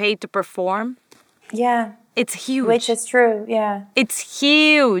 I'm paid to perform. Yeah. It's huge. Which is true, yeah. It's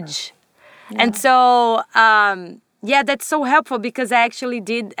huge. Yeah. And so... yeah, that's so helpful, because I actually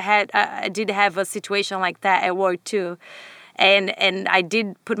did have a situation like that at work too, and I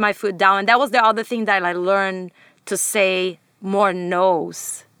did put my foot down, and that was the other thing that I learned, to say more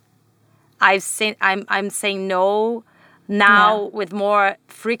no's. I'm saying no now with more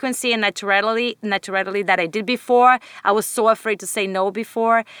frequency and naturality that I did before. I was so afraid to say no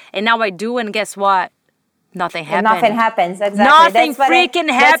before, and now I do, and guess what? Nothing happens. Nothing happens, exactly. Nothing freaking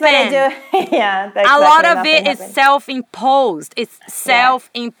happens. That's what I do. Yeah, that's a lot of it is self-imposed. It's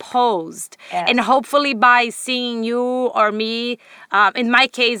self-imposed. Yeah. And hopefully by seeing you or me, in my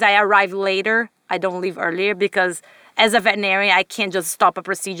case, I arrive later. I don't leave earlier, because as a veterinarian, I can't just stop a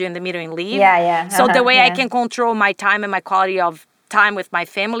procedure in the middle and leave. Yeah. So the way I can control my time and my quality of time with my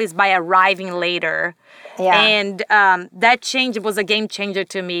family is by arriving later. Yeah. And that change was a game changer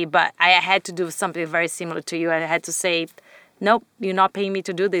to me, but I had to do something very similar to you. I had to say nope, you're not paying me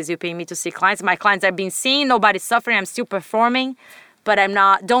to do this. You're paying me to see clients. My clients are being seen. Nobody's suffering. I'm still performing. But I'm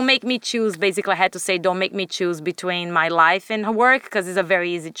not, don't make me choose. Basically, I had to say, don't make me choose between my life and her work, because it's a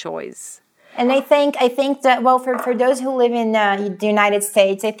very easy choice. And I think that, well, for those who live in the United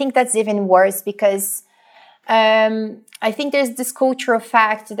States, I think that's even worse, because I think there's this cultural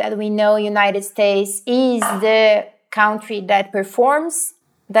fact that we know United States is the country that performs.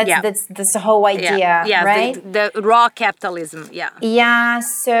 That's the whole idea, right? The raw capitalism, Yeah,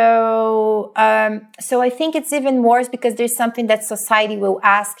 so I think it's even worse, because there's something that society will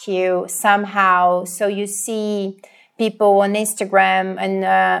ask you somehow. So you see people on Instagram and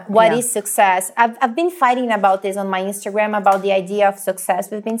what is success. I've been fighting about this on my Instagram, about the idea of success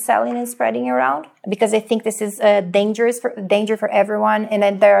we've been selling and spreading around, because I think this is danger for everyone. And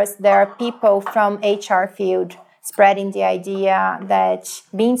then there are people from HR field spreading the idea that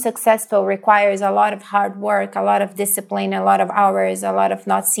being successful requires a lot of hard work, a lot of discipline, a lot of hours, a lot of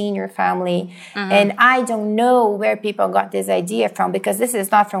not seeing your family. And I don't know where people got this idea from, because this is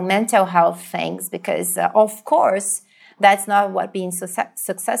not from mental health things, because of course, that's not what being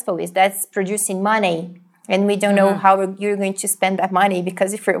successful is. That's producing money. And we don't know how you're going to spend that money,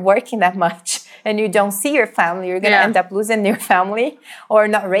 because if you're working that much and you don't see your family, you're going to end up losing your family, or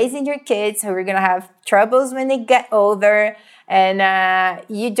not raising your kids, who are going to have troubles when they get older. And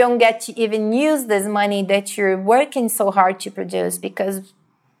you don't get to even use this money that you're working so hard to produce, because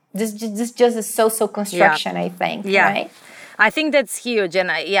this just is social construction, I think, right? I think that's huge. And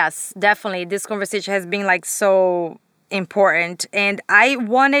yes, definitely, this conversation has been like so important. And I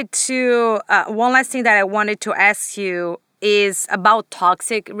wanted to, one last thing that I wanted to ask you is about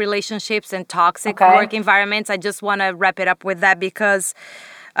toxic relationships and toxic work environments. I just want to wrap it up with that, because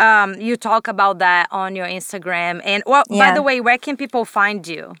you talk about that on your Instagram. And by the way, where can people find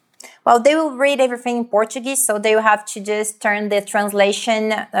you? Well, they will read everything in Portuguese, so they will have to just turn the translation.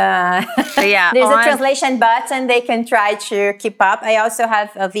 There's a translation button. They can try to keep up. I also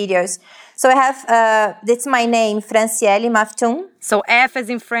have videos. So I have, it's my name, Franciele Maftum. So F as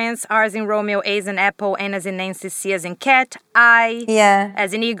in France, R as in Romeo, A as in Apple, N as in Nancy, C as in cat, I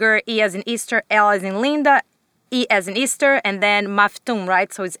as in Igor, E as in Easter, L as in Linda, E as in Easter, and then Maftum,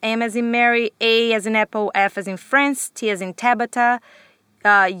 right? So it's M as in Mary, A as in Apple, F as in France, T as in Tabitha,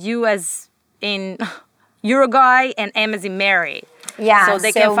 U as in Uruguay, and M as in Mary. Yeah, so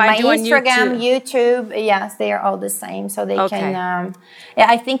they can find you on Instagram, YouTube. Yes, they are all the same. So they can.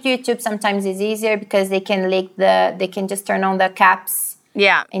 I think YouTube sometimes is easier, because they can they can just turn on the caps.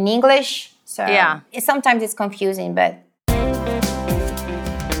 In English. So sometimes it's confusing, but.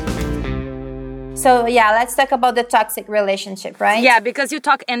 So let's talk about the toxic relationship, right? Yeah, because you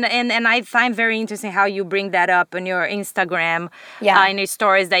talk, and I find very interesting how you bring that up on your Instagram, in your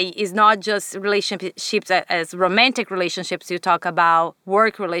stories, that is not just relationships as romantic relationships. You talk about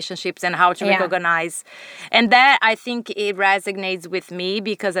work relationships and how to recognize. And that, I think it resonates with me,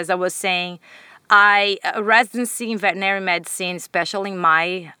 because as I was saying, residency in veterinary medicine, especially in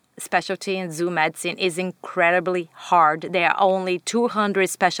my specialty in zoo medicine, is incredibly hard. There are only 200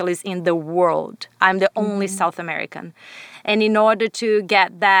 specialists in the world. I'm the only South American. And in order to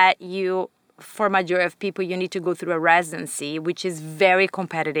get that, for majority of people, you need to go through a residency, which is very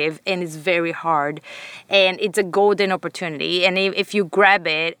competitive and is very hard. And it's a golden opportunity. And if you grab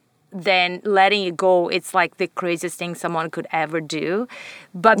it, then letting it go, it's like the craziest thing someone could ever do.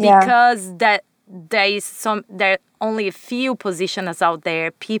 But because there are only a few positions out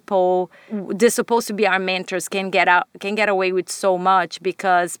there, people, they're supposed to be our mentors, can get away with so much,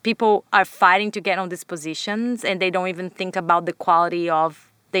 because people are fighting to get on these positions, and they don't even think about the quality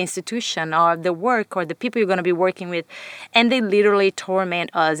of the institution or the work or the people you're going to be working with. And they literally torment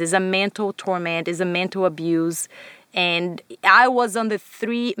us. It's a mental torment, it's a mental abuse. And I was on the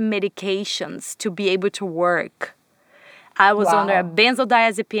 3 medications to be able to work. I was under a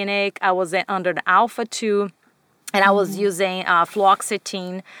benzodiazepinic, I was under the alpha-2, and I was using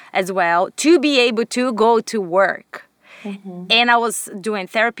fluoxetine as well to be able to go to work. And I was doing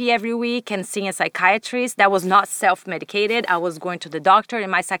therapy every week and seeing a psychiatrist that was not self-medicated. I was going to the doctor,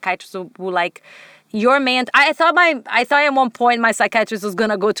 and my psychiatrist would like, I thought at one point my psychiatrist was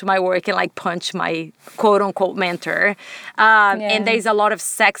gonna go to my work and like punch my quote unquote mentor. And there's a lot of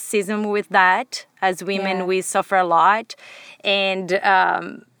sexism with that. As women, we suffer a lot. And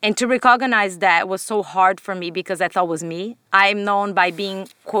to recognize that was so hard for me, because I thought it was me. I'm known by being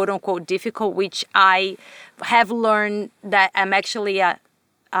quote unquote difficult, which I have learned that I'm actually a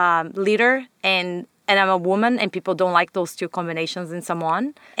leader and I'm a woman, and people don't like those two combinations in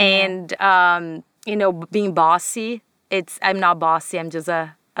someone. And being bossy, I'm not bossy, I'm just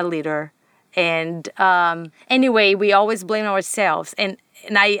a leader. And anyway, we always blame ourselves. And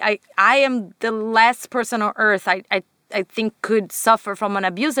I am the last person on earth I think could suffer from an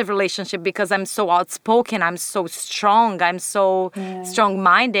abusive relationship because I'm so outspoken, I'm so strong, I'm so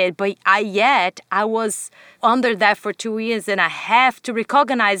strong-minded. But I was under that for 2 years, and I have to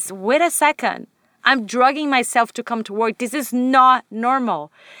recognize, wait a second, I'm drugging myself to come to work. This is not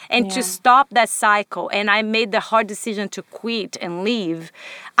normal. And to stop that cycle, and I made the hard decision to quit and leave.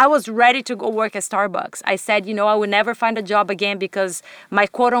 I was ready to go work at Starbucks. I said, I would never find a job again because my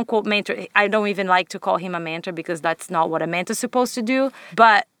quote-unquote mentor, I don't even like to call him a mentor because that's not what a mentor's supposed to do.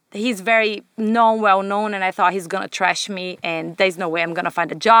 But he's very well-known, and I thought he's going to trash me, and there's no way I'm going to find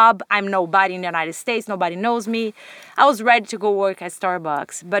a job. I'm nobody in the United States. Nobody knows me. I was ready to go work at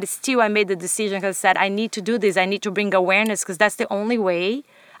Starbucks, but still I made the decision because I said, I need to do this. I need to bring awareness because that's the only way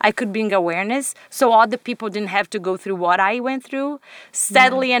I could bring awareness so other people didn't have to go through what I went through.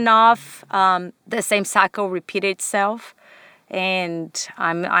 Sadly enough, the same cycle repeated itself, and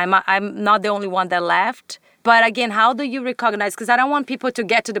I'm not the only one that left. But again, how do you recognize? Because I don't want people to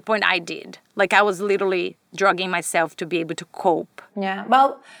get to the point I did. Like I was literally drugging myself to be able to cope. Yeah.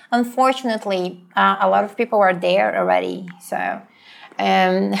 Well, unfortunately, a lot of people are there already. So,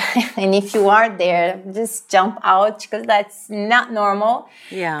 and if you are there, just jump out because that's not normal.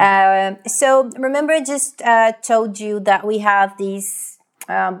 Yeah. So remember, I just told you that we have this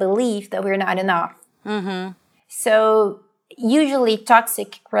belief that we're not enough. Mm-hmm. So usually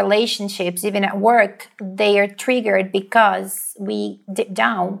toxic relationships, even at work, they are triggered because deep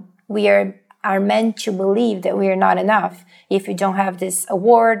down, we are meant to believe that we are not enough. If we don't have this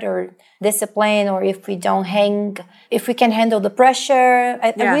award or discipline, or if we can handle the pressure.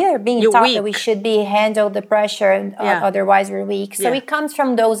 We are being taught that we should handle the pressure, otherwise we're weak. So it comes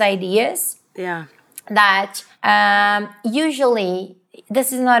from those ideas that usually,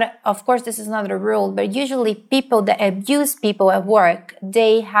 this is not a rule, but usually people that abuse people at work,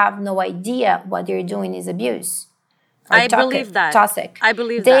 they have no idea what they're doing is abuse. I believe that. Toxic. I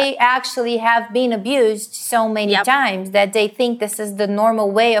believe they actually have been abused so many times that they think this is the normal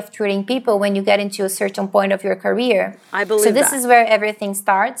way of treating people when you get into a certain point of your career. I believe that. So this is where everything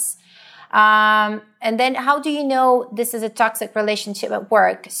starts. And then how do you know this is a toxic relationship at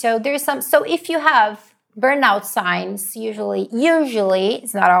work? So if you have burnout signs, usually,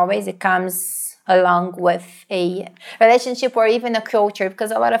 it's not always, it comes along with a relationship or even a culture,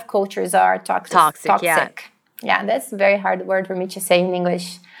 because a lot of cultures are toxic. Yeah, that's a very hard word for me to say in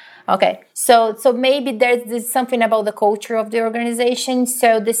English. Okay, so maybe there's something about the culture of the organization.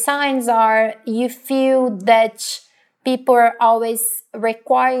 So the signs are, you feel that people are always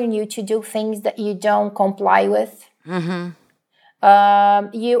requiring you to do things that you don't comply with. Mm-hmm.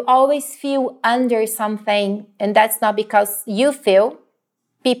 You always feel under something, and that's not because you feel.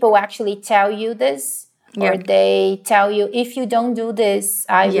 People actually tell you this, or they tell you, if you don't do this,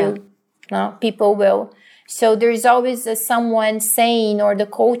 I will. No, people will. So there's always someone saying, or the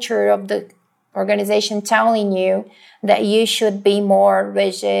culture of the organization telling you that you should be more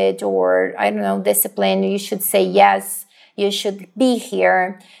rigid or, disciplined. You should say yes. You should be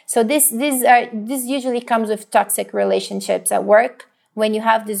here. So this usually comes with toxic relationships at work, when you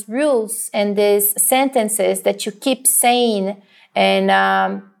have these rules and these sentences that you keep saying and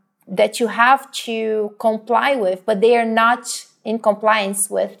that you have to comply with, but they are not in compliance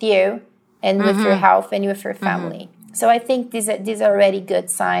with you and with your health and with your family. So I think these are already good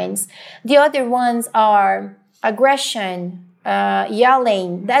signs. The other ones are aggression,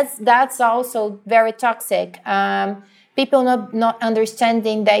 yelling. That's also very toxic. People not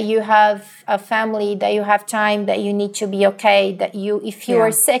understanding that you have a family, that you have time, that you need to be okay, that if you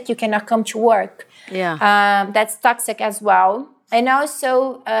are sick, you cannot come to work. That's toxic as well. And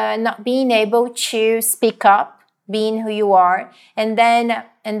also not being able to speak up, being who you are. And then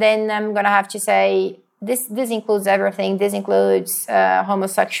I'm going to have to say, this includes everything. This includes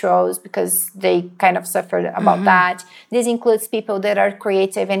homosexuals, because they kind of suffered about that. This includes people that are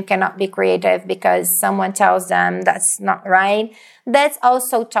creative and cannot be creative because someone tells them that's not right. That's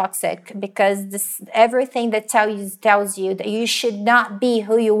also toxic, because everything that tells you that you should not be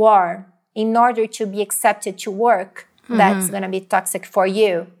who you are in order to be accepted to work, that's going to be toxic for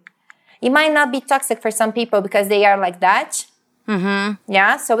you. It might not be toxic for some people because they are like that.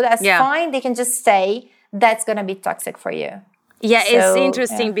 Yeah, so that's fine. They can just say that's going to be toxic for you. Yeah, so, it's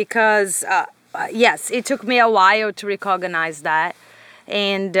interesting because, yes, it took me a while to recognize that.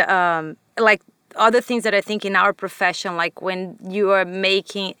 And like other things that I think in our profession, like when you are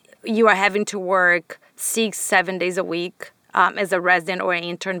having to work 6-7 days a week as a resident or an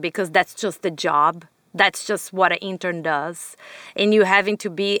intern, because that's just the job. that's just what an intern does. And you having to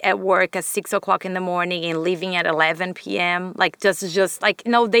be at work at 6 o'clock in the morning and leaving at 11 p.m. Like, just like,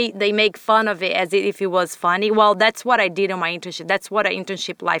 they make fun of it as if it was funny. Well, that's what I did on my internship. That's what an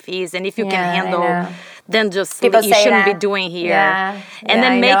internship life is. And if you can handle, then just you shouldn't be doing here. Yeah. And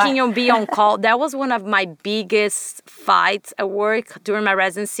then making you be on call. That was one of my biggest fights at work during my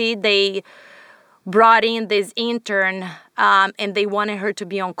residency. They brought in this intern and they wanted her to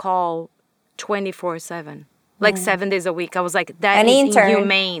be on call 24/7, like 7 days a week. I was like, that is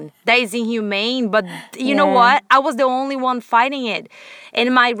inhumane. That is inhumane. But you know what? I was the only one fighting it.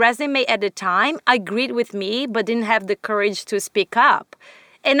 And my resume at the time agreed with me, but didn't have the courage to speak up.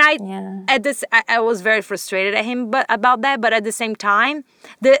 And I was very frustrated at him about that. But at the same time,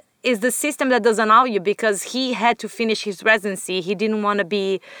 is the system that doesn't allow you, because he had to finish his residency. He didn't want to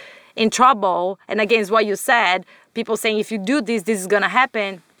be in trouble. And again, it's what you said. People saying, if you do this, this is going to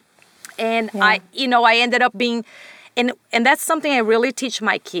happen. And I ended up being, and that's something I really teach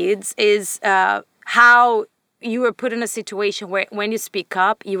my kids, is how you were put in a situation where when you speak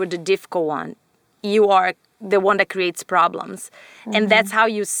up, you are the difficult one. You are the one that creates problems. And that's how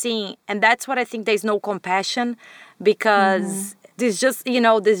you see. And that's what I think there's no compassion, because this just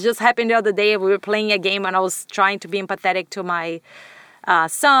happened the other day. We were playing a game and I was trying to be empathetic to my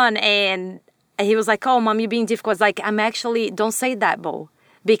son. And he was like, oh, Mom, you're being difficult. I was like, don't say that, Bo.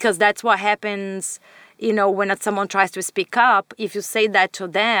 Because that's what happens, when someone tries to speak up. If you say that to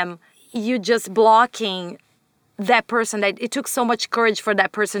them, you're just blocking that person. That it took so much courage for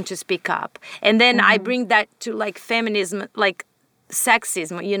that person to speak up. And then I bring that to like feminism, like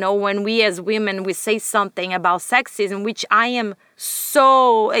sexism. When we as women, we say something about sexism, which I am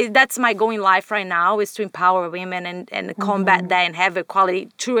that's my goal in life right now, is to empower women and combat that and have equality,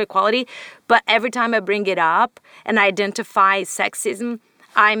 true equality. But every time I bring it up and identify sexism,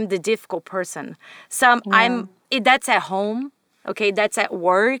 I'm the difficult person. So that's at home, okay? That's at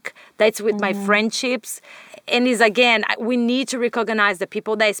work. That's with my friendships. And we need to recognize the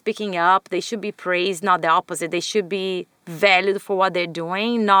people that are speaking up. They should be praised, not the opposite. They should be valued for what they're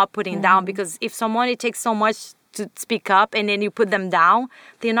doing, not putting down. Because if it takes so much to speak up and then you put them down,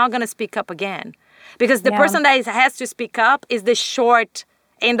 they're not going to speak up again. Because the person that has to speak up is the short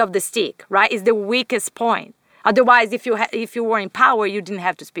end of the stick, right? Is the weakest point. Otherwise, if you were in power, you didn't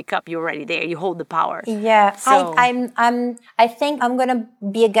have to speak up. You're already there. You hold the power. Yeah, so, I think I'm gonna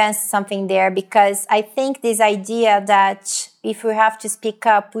be against something there, because I think this idea that if we have to speak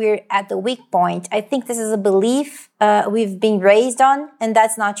up, we're at the weak point. I think this is a belief we've been raised on, and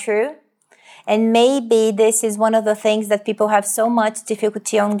that's not true. And maybe this is one of the things that people have so much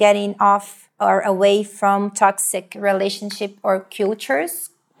difficulty on getting off or away from toxic relationship or cultures,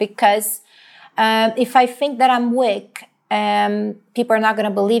 because if I think that I'm weak, people are not going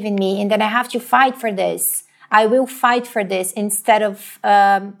to believe in me, and then I have to fight for this. I will fight for this instead of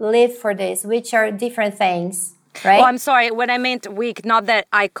live for this, which are different things, right? Well, I'm sorry. When I meant weak, not that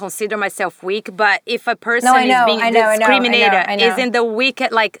I consider myself weak, but if a person is being discriminated, isn't the weak,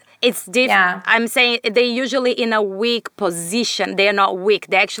 like, it's different. Yeah. I'm saying they're usually in a weak position. They're not weak.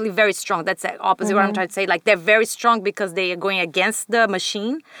 They're actually very strong. That's the opposite of what I'm trying to say. Like, they're very strong because they are going against the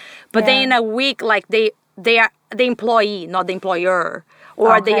machine. But they're in a weak, like, they are the employee, not the employer.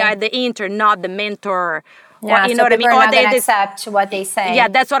 Or they are the intern, not the mentor. Yeah, or, you so know what I mean? Or they accept what they say. Yeah,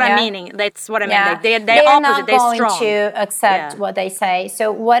 that's what I'm meaning. That's what I mean. Like, they're opposite. They're strong. They're not going to accept what they say.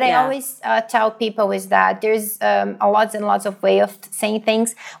 So what I always tell people is that there's lots and lots of ways of saying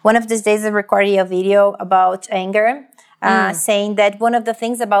things. One of these days I recorded a video about anger, saying that one of the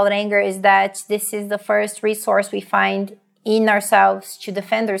things about anger is that this is the first resource we find in ourselves to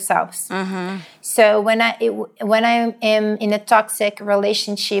defend ourselves. So when I am in a toxic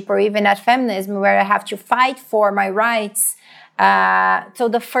relationship, or even at feminism, where I have to fight for my rights, so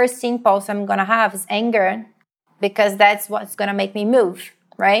the first impulse I'm gonna have is anger, because that's what's gonna make me move,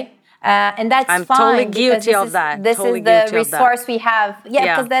 right? And that's I'm fine. Totally guilty of that. This is the resource we have.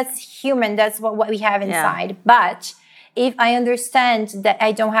 Yeah, because that's human. That's what we have inside. But if I understand that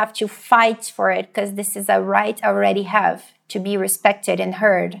I don't have to fight for it, because this is a right I already have to be respected and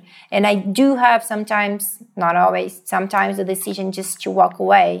heard, and I do have sometimes, not always, sometimes the decision just to walk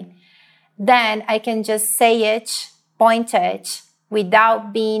away, then I can just say it, point it,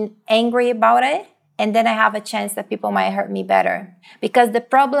 without being angry about it, and then I have a chance that people might hurt me better. Because the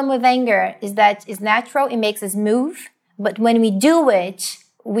problem with anger is that it's natural, it makes us move, but when we do it,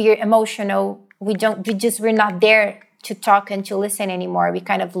 we're emotional, we're not there to talk and to listen anymore. We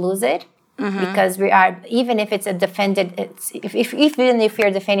kind of lose it. because we are, even if it's a defended, even if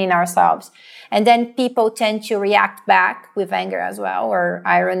we're defending ourselves. And then people tend to react back with anger as well, or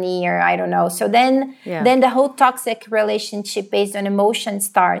irony, or I don't know. So then the whole toxic relationship based on emotion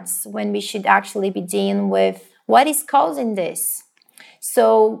starts, when we should actually be dealing with what is causing this.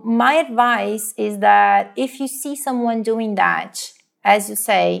 So my advice is that if you see someone doing that, as you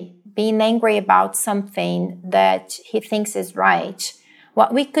say, being angry about something that he thinks is right,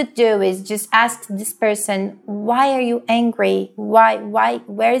 what we could do is just ask this person, why are you angry? Why,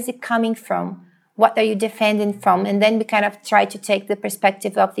 where is it coming from? What are you defending from? And then we kind of try to take the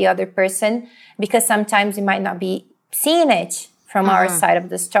perspective of the other person, because sometimes we might not be seeing it from our side of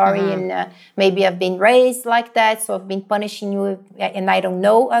the story. And maybe I've been raised like that, so I've been punishing you, and I don't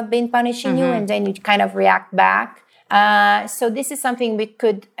know I've been punishing you, and then you kind of react back. So this is something we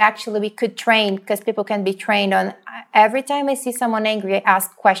could train, because people can be trained on. Every time I see someone angry, I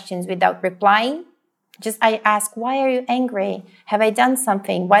ask questions without replying. I ask, why are you angry? Have I done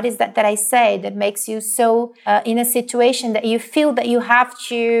something? What is that I say that makes you so in a situation that you feel that you have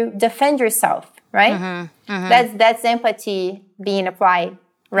to defend yourself, right? That's empathy being applied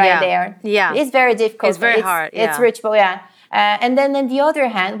there. Yeah. It's very difficult. It's very hard. It's reachable, and then on the other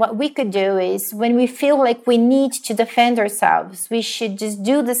hand, what we could do is, when we feel like we need to defend ourselves, we should just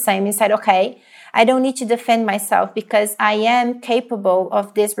do the same inside. Okay, I don't need to defend myself, because I am capable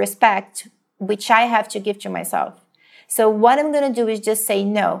of this respect, which I have to give to myself. So what I'm going to do is just say,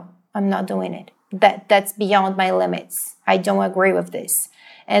 no, I'm not doing it. That's beyond my limits. I don't agree with this.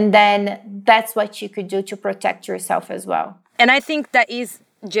 And then that's what you could do to protect yourself as well. And I think that is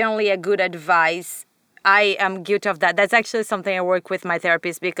generally a good advice. I am guilty of that. That's actually something I work with my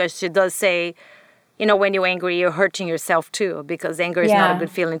therapist, because she does say, when you're angry, you're hurting yourself too, because anger is not a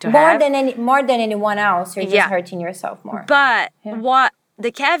good feeling to have. More than anyone else, you're just hurting yourself more. But what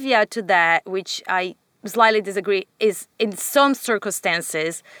the caveat to that, which I slightly disagree, is in some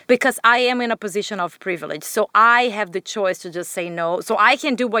circumstances, because I am in a position of privilege, so I have the choice to just say no. So I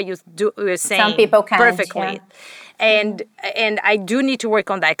can do what you're saying. Some people can't, perfectly. And I do need to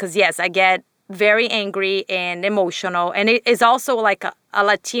work on that, because yes, I get very angry and emotional, and it is also like a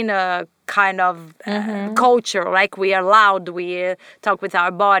Latina kind of culture. Like, we are loud, we talk with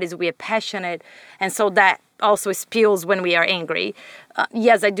our bodies, we are passionate, and so that also spills when we are angry.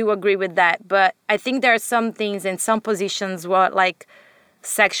 Yes, I do agree with that, but I think there are some things in some positions where, like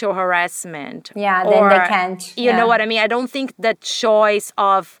sexual harassment, then they can't. You know what I mean? I don't think the choice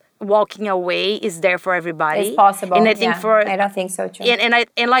of walking away is there for everybody. It's possible. And I think I don't think so too.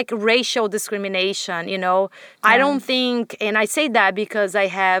 And like racial discrimination, I don't think, and I say that because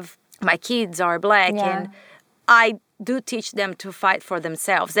my kids are Black, and I do teach them to fight for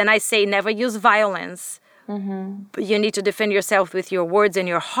themselves. And I say, never use violence. You need to defend yourself with your words and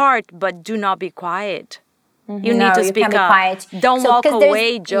your heart, but do not be quiet. You need to speak up. Quiet. Don't walk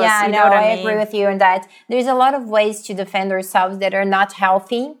away. I agree with you on that. There's a lot of ways to defend ourselves that are not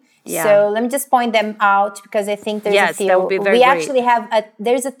healthy. Yeah. So let me just point them out, because I think there's a few. That would be very great. Actually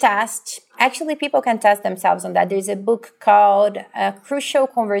there's a test. Actually, people can test themselves on that. There's a book called Crucial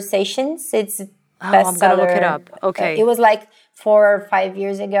Conversations. It's bestseller. I'm going to look it up. Okay. It was like 4 or 5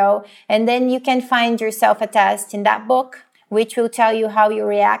 years ago. And then you can find yourself a test in that book, which will tell you how you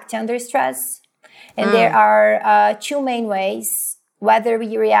react under stress. And there are 2 main ways, whether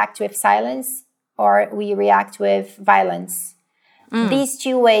we react with silence or we react with violence. These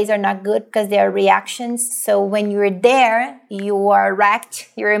 2 ways are not good, because they are reactions. So when you're there, you are wrecked,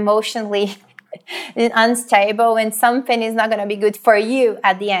 you're emotionally unstable, and something is not going to be good for you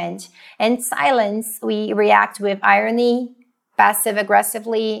at the end. And silence, we react with irony, passive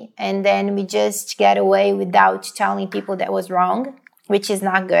aggressively, and then we just get away without telling people that was wrong, which is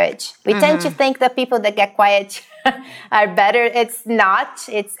not good. We tend to think that people that get quiet are better. It's not.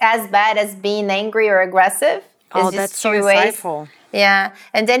 It's as bad as being angry or aggressive. It's that's so insightful. Yeah.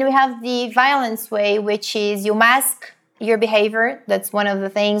 And then we have the violence way, which is you mask your behavior. That's one of the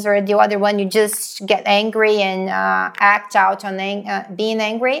things. Or the other one, you just get angry and act out on being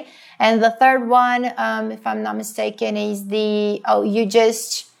angry. And the third one, if I'm not mistaken, is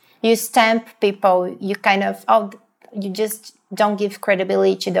you stamp people. You kind of, you just don't give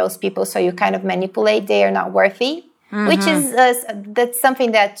credibility to those people. So you kind of manipulate. They are not worthy. Which is, that's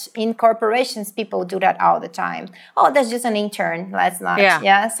something that in corporations, people do that all the time. Oh, that's just an intern. Let's not.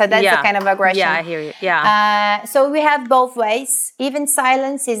 Yeah. So that's the kind of aggression. Yeah, I hear you. Yeah. So we have both ways. Even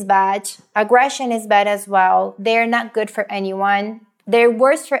silence is bad. Aggression is bad as well. They're not good for anyone. They're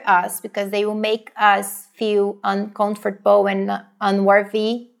worse for us, because they will make us feel uncomfortable and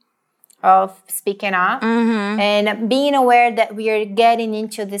unworthy of speaking up. And being aware that we are getting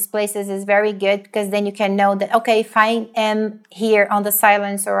into these places is very good, because then you can know that, okay, if I am here on the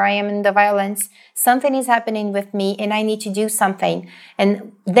silence or I am in the violence, something is happening with me and I need to do something.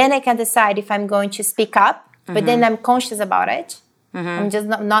 And then I can decide if I'm going to speak up, but then I'm conscious about it. I'm just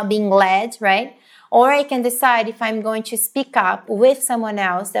not being led, right? Or I can decide if I'm going to speak up with someone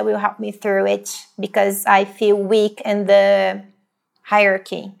else that will help me through it, because I feel weak in the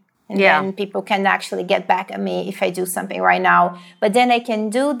hierarchy. And then people can actually get back at me if I do something right now. But then I can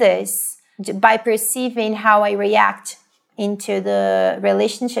do this by perceiving how I react into the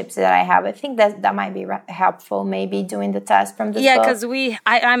relationships that I have. I think that might be helpful, maybe doing the test from this book. Yeah, because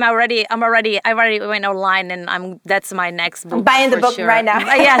I already went online, and that's my next book. I'm buying the book right now.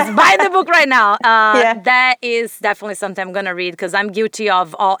 Yes, buy the book right now. That is definitely something I'm gonna read, because I'm guilty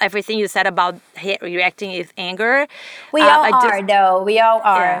of everything you said about reacting with anger. We all are, though. We all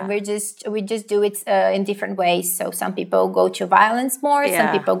are. Yeah. We just do it in different ways. So some people go to violence more.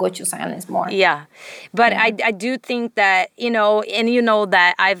 Some people go to silence more. Yeah, but I do think that,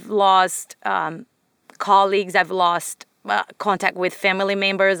 that I've lost colleagues, I've lost contact with family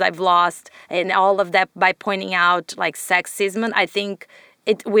members, I've lost, and all of that by pointing out like sexism. I think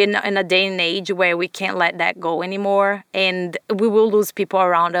we're in a day and age where we can't let that go anymore, and we will lose people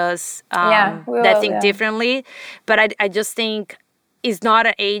around us that think differently. But I just think it's not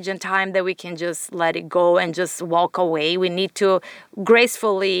an age and time that we can just let it go and just walk away. We need to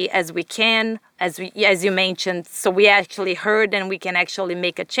gracefully, as we can, as you mentioned, so we actually heard and we can actually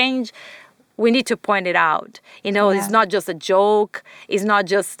make a change. We need to point it out. It's not just a joke. It's not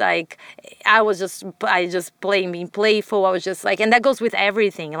just like I just being playful. I was just like, and that goes with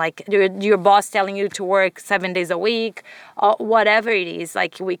everything. Like your boss telling you to work 7 days a week, or whatever it is.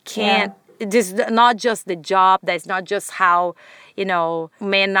 Like we can't. This is not just the job. That's not just how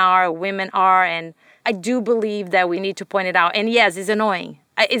men are, women are. And I do believe that we need to point it out. And yes, it's annoying.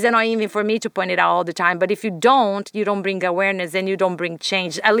 It's annoying even for me to point it out all the time. But if you don't bring awareness and you don't bring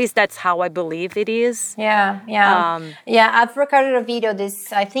change. At least that's how I believe it is. Yeah. I've recorded a video.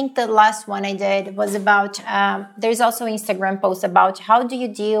 I think the last one I did was about, there's also an Instagram post about how do you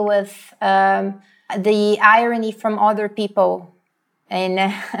deal with the irony from other people.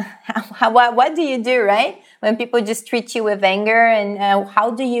 And what do you do, right? When people just treat you with anger, and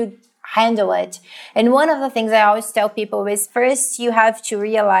how do you handle it? And one of the things I always tell people is, first you have to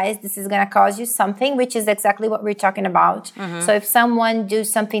realize this is going to cause you something, which is exactly what we're talking about. So if someone do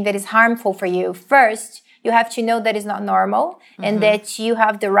something that is harmful for you, first you have to know that it's not normal, and that you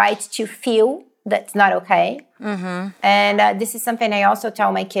have the right to feel that's not okay. And this is something I also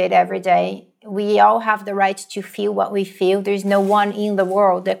tell my kid every day. We all have the right to feel what we feel. There's no one in the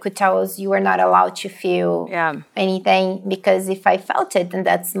world that could tell us you are not allowed to feel anything, because if I felt it, then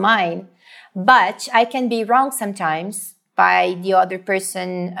that's mine. But I can be wrong sometimes by the other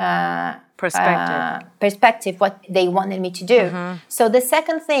person perspective, what they wanted me to do. So the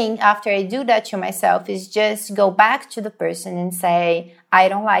second thing after I do that to myself is just go back to the person and say, I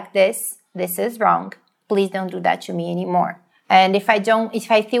don't like this. This is wrong. Please don't do that to me anymore. And if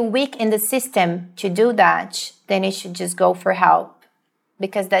I feel weak in the system to do that, then I should just go for help,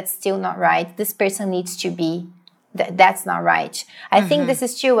 because that's still not right. This person needs to be, that's not right. I think this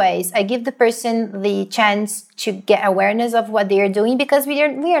is two ways. I give the person the chance to get awareness of what they are doing, because we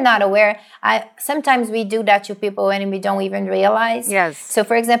are not aware. Sometimes we do that to people and we don't even realize. Yes. So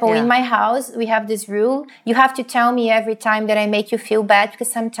for example, in my house, we have this rule. You have to tell me every time that I make you feel bad,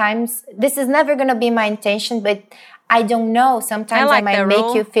 because sometimes this is never going to be my intention, but I don't know. Sometimes I might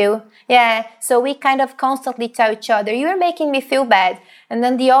make you feel... Yeah. So we kind of constantly tell each other, you're making me feel bad. And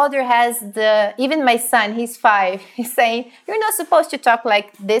then the other has even my son, he's 5. He's saying, you're not supposed to talk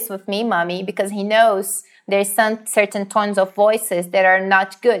like this with me, mommy, because he knows there's some certain tones of voices that are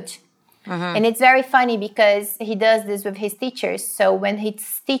not good. And it's very funny because he does this with his teachers. So when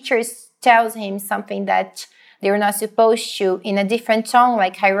his teachers tells him something that they're not supposed to, in a different tone,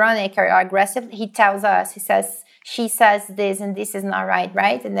 like ironic or aggressive, he tells us, he says, she says this and this is not right,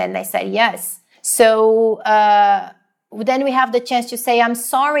 right? And then I said, yes. So then we have the chance to say, I'm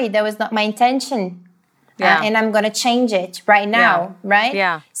sorry, that was not my intention. And I'm going to change it right now, right?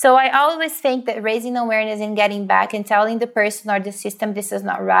 Yeah. So I always think that raising awareness and getting back and telling the person or the system this is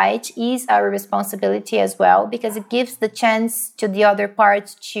not right is our responsibility as well, because it gives the chance to the other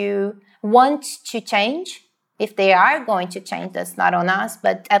part to want to change. If they are going to change, that's not on us,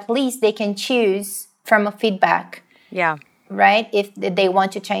 but at least they can choose from a feedback. Yeah. right? If they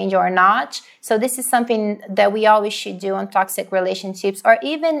want to change or not. So this is something that we always should do on toxic relationships, or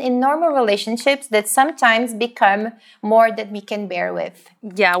even in normal relationships that sometimes become more that we can bear with.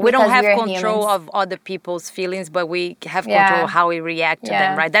 Yeah, we don't have control humans. of other people's feelings, but we have control of how we react to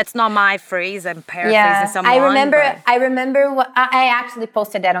them, right? That's not my phrase. I'm paraphrasing someone. I remember I actually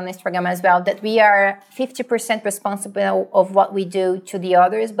posted that on Instagram as well, that we are 50% responsible of what we do to the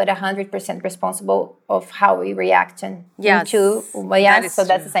others, but 100% responsible of how we react so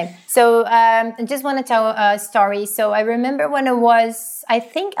that's the same. So I just want to tell a story. So I remember when I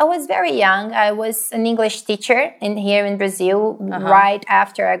think I was very young. I was an English teacher here in Brazil, right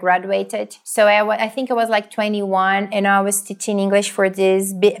after I graduated. So I think I was like 21, and I was teaching English for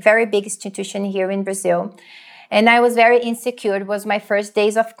this very big institution here in Brazil. And I was very insecure. It was my first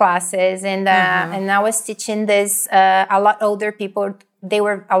days of classes, and I was teaching this a lot older people. They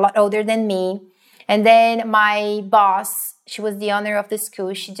were a lot older than me. And then my boss, she was the owner of the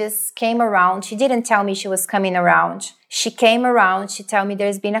school. She just came around. She didn't tell me she was coming around. She came around. She told me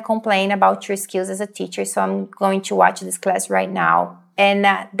there's been a complaint about your skills as a teacher, so I'm going to watch this class right now. And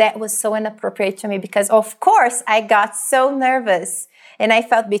that was so inappropriate to me because, of course, I got so nervous. And I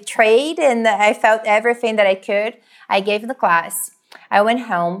felt betrayed, and I felt everything that I could. I gave the class. I went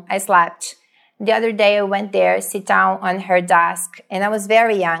home. I slept. The other day, I went there, sit down on her desk, and I was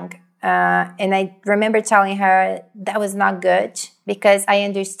very young. And I remember telling her that was not good, because I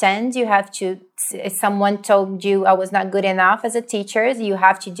understand you have to, if someone told you I was not good enough as a teacher, you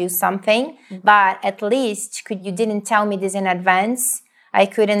have to do something. But at least you didn't tell me this in advance.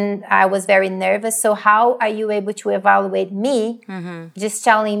 I was very nervous. So how are you able to evaluate me just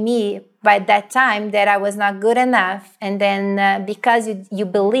telling me by that time that I was not good enough? And then because you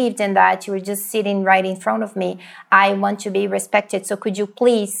believed in that, you were just sitting right in front of me. I want to be respected. So could you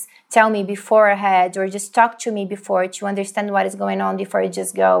please tell me beforehand, or just talk to me before, to understand what is going on before you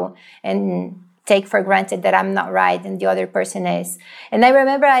just go and take for granted that I'm not right and the other person is. And I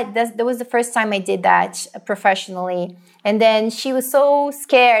remember that was the first time I did that professionally. And then she was so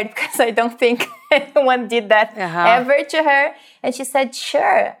scared, because I don't think anyone did that ever to her. And she said,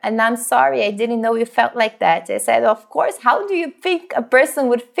 sure. And I'm sorry, I didn't know you felt like that. I said, of course, how do you think a person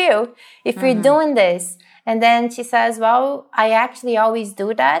would feel if you're doing this? And then she says, well, I actually always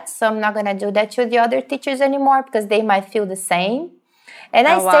do that. So I'm not going to do that to the other teachers anymore, because they might feel the same. And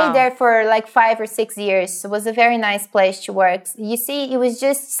I stayed there for like 5 or 6 years. It was a very nice place to work. You see, it was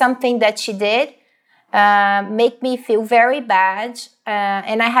just something that she did make me feel very bad.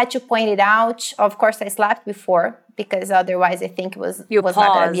 And I had to point it out. Of course, I slept before, because otherwise I think it was not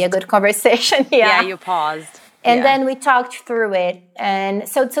going to be a good conversation. Yeah, you paused. And then we talked through it. And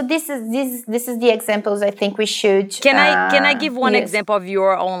so this is the examples I think we should. Can I give one example of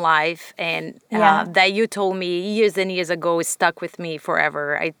your own life and that you told me years and years ago is stuck with me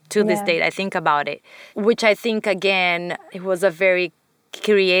forever. To this date, I think about it, which I think, again, it was a very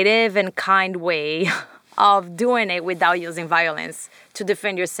creative and kind way of doing it without using violence to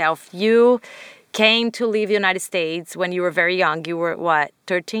defend yourself. You came to leave the United States when you were very young. You were what,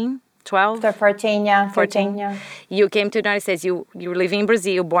 13? 12? 14, yeah. 14, yeah. You came to the United States. You were living in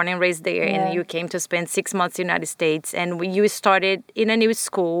Brazil, born and raised there, and you came to spend 6 months in the United States. And you started in a new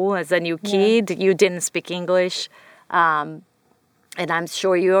school as a new kid. You didn't speak English. And I'm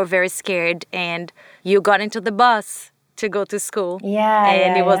sure you were very scared. And you got into the bus to go to school.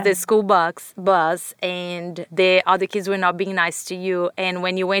 And it was the school bus, and the other kids were not being nice to you. And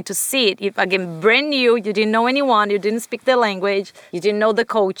when you went to sit, again, brand new, you didn't know anyone, you didn't speak the language, you didn't know the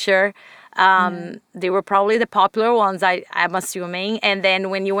culture. They were probably the popular ones, I'm assuming. And then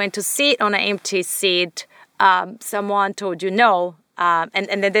when you went to sit on an empty seat, someone told you no.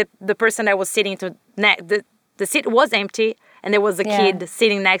 And then the person that was sitting the seat was empty, and there was a kid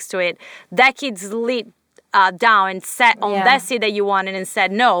sitting next to it. That kid slid down and sat on that seat that you wanted and said,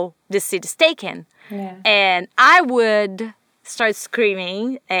 no, this seat is taken. And I would start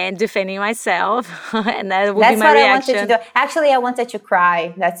screaming and defending myself. And that would be my reaction. That's what I wanted to do. Actually, I wanted to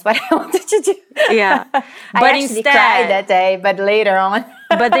cry. That's what I wanted to do. Yeah. But I actually cried that day, but later on.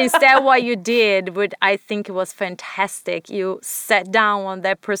 But instead, what you did, I think it was fantastic. You sat down on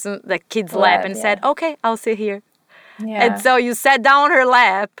that kid's lap and said, okay, I'll sit here. And so you sat down on her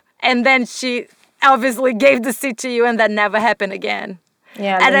lap, and then she obviously gave the seat to you, and that never happened again.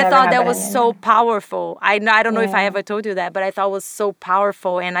 And I thought that was so powerful. I don't know if I ever told you that, but I thought it was so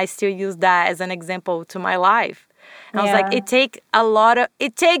powerful, and I still use that as an example to my life. And I was like,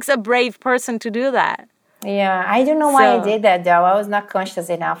 it takes a brave person to do that. Yeah, I don't know why I did that, though. I was not conscious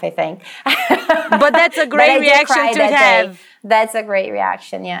enough, I think. But that's a great reaction to have. That's a great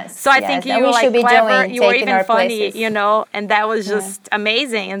reaction, yes. So I think you were like clever, you were even funny, places. you know, and that was just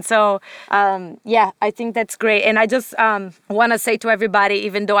amazing. And so, I think that's great. And I just want to say to everybody,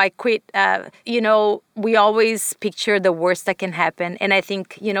 even though I quit, you know, we always picture the worst that can happen. And I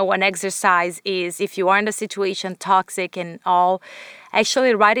think, you know, one exercise is if you are in a situation toxic and all,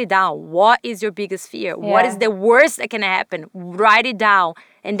 actually write it down. What is your biggest fear? Yeah. What is the worst that can happen? Write it down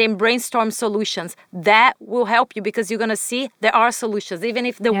and then brainstorm solutions. That will help you because you're going to see there are solutions, even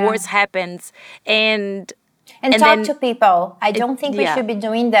if the worst happens. And talk to people. I don't think we should be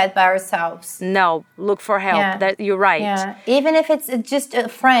doing that by ourselves. No, look for help. Yeah. That you're right. Yeah. Even if it's just a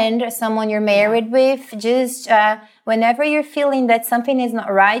friend, someone you're married with, just whenever you're feeling that something is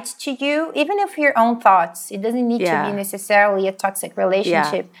not right to you, even if your own thoughts, it doesn't need to be necessarily a toxic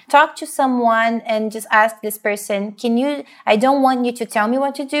relationship. Yeah. Talk to someone and just ask this person, I don't want you to tell me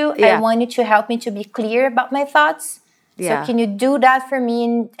what to do. Yeah. I want you to help me to be clear about my thoughts. So can you do that for me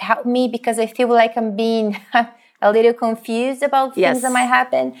and help me because I feel like I'm being a little confused about things that might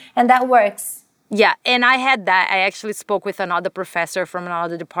happen, and that works. Yeah, and I had that. I actually spoke with another professor from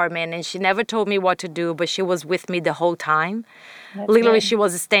another department, and she never told me what to do, but she was with me the whole time. That's literally, good. She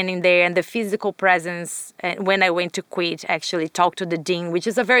was standing there, and the physical presence, when I went to quit, actually talked to the dean, which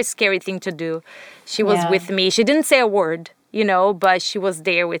is a very scary thing to do. She was with me. She didn't say a word, you know, but she was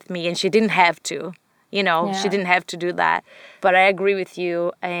there with me, and she didn't have to. You know, she didn't have to do that. But I agree with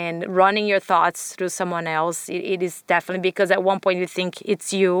you. And running your thoughts through someone else, it is definitely because at one point you think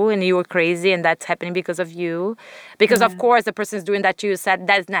it's you and you were crazy and that's happening because of you. Because, of course, the person is doing that to you said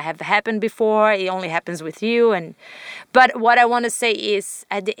that does not have happened before. It only happens with you. But what I want to say is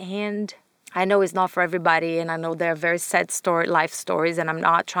at the end, I know it's not for everybody, and I know there are very sad life stories, and I'm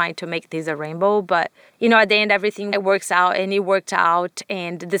not trying to make this a rainbow, but, you know, at the end, everything works out, and it worked out,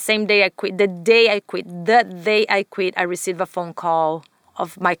 and the day I quit, I received a phone call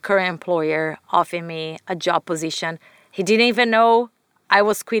of my current employer offering me a job position. He didn't even know I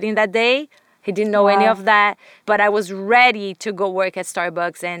was quitting that day. He didn't know any of that, but I was ready to go work at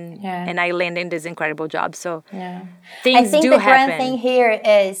Starbucks, and I landed in this incredible job. So things do happen. I think the grand thing here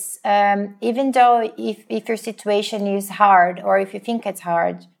is, even though if your situation is hard or if you think it's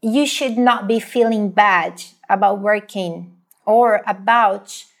hard, you should not be feeling bad about working or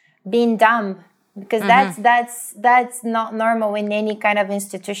about being dumb. Because that's not normal in any kind of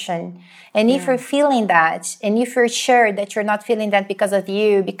institution. And if you're feeling that, and if you're sure that you're not feeling that because of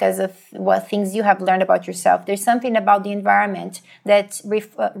you, because of what things you have learned about yourself, there's something about the environment that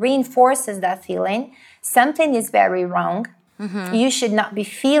reinforces that feeling. Something is very wrong. You should not be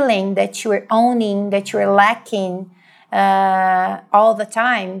feeling that you're owning, that you're lacking all the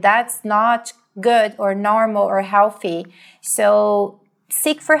time. That's not good or normal or healthy. So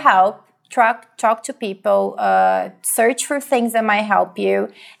seek for help. Talk to people, search for things that might help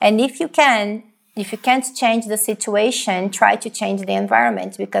you. And if you can't change the situation, try to change the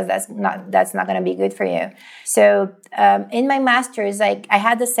environment because that's not going to be good for you. So in my master's, I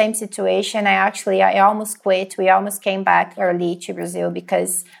had the same situation. I almost quit. We almost came back early to Brazil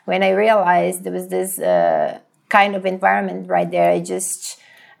because when I realized there was this kind of environment right there,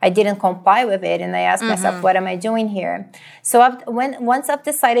 I didn't comply with it, and I asked myself, what am I doing here? So once I've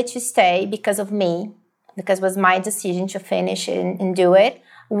decided to stay because of me, because it was my decision to finish and do it,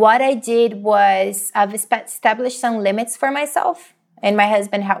 what I did was I've established some limits for myself, and my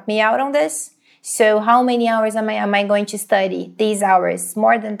husband helped me out on this. So how many hours am I going to study? These hours.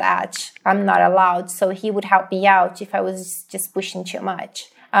 More than that, I'm not allowed. So he would help me out if I was just pushing too much.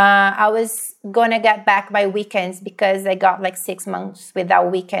 I was going to get back by weekends because I got like 6 months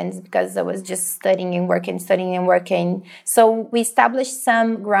without weekends because I was just studying and working. So we established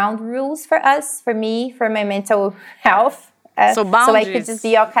some ground rules for us, for me, for my mental health. So boundaries. So I could just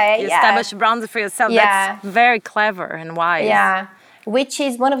be okay. You established boundaries for yourself. Yeah. That's very clever and wise. Yeah. Which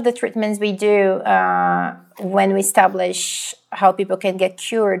is one of the treatments we do when we establish how people can get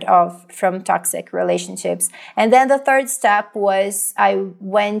cured from toxic relationships. And then the third step was I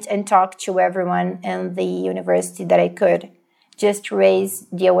went and talked to everyone in the university that I could, just to raise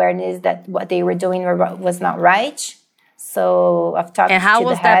the awareness that what they were doing was not right. So I've talked to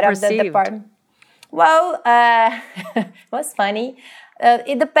the head of the department. Well, it was funny.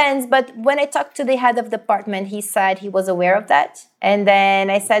 It depends, but when I talked to the head of the department, he said he was aware of that. And then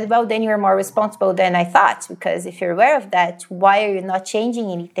I said, well, then you're more responsible than I thought, because if you're aware of that, why are you not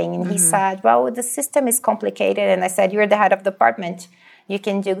changing anything? And he said, well, the system is complicated. And I said, you're the head of the department. You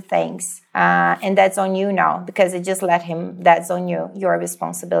can do things. And that's on you now, because I just let him, that's on you, your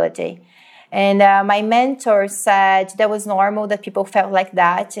responsibility. And my mentor said that was normal, that people felt like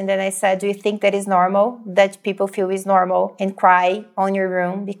that. And then I said, do you think that is normal, that people feel is normal and cry on your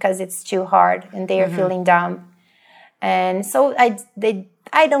room because it's too hard and they are feeling down? And so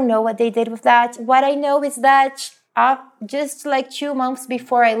I don't know what they did with that. What I know is that just like 2 months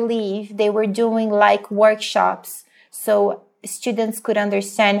before I leave, they were doing like workshops so students could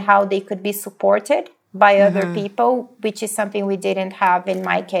understand how they could be supported by other people, which is something we didn't have in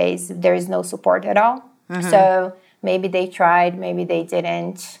my case. There is no support at all. So maybe they tried, maybe they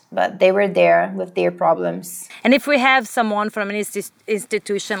didn't, but they were there with their problems. And if we have someone from an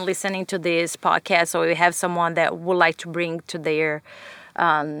institution listening to this podcast, or we have someone that would like to bring to their,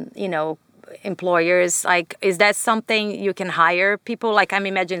 employers, like, is that something you can hire people? Like, I'm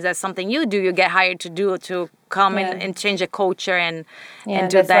imagining that's something you do. You get hired to do, to come and change a culture and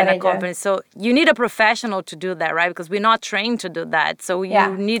do that in a company. So you need a professional to do that, right? Because we're not trained to do that. So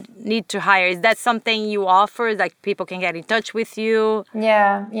you need to hire. Is that something you offer? Like, people can get in touch with you?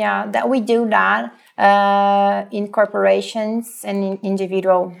 Yeah, that we do that in corporations and in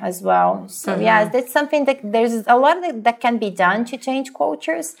individual as well. So that's something that there's a lot that can be done to change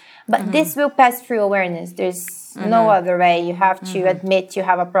cultures, but this will pass through awareness. There's no other way. You have to admit you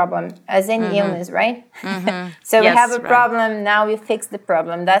have a problem, as any illness, right? So we have a problem, now we fix the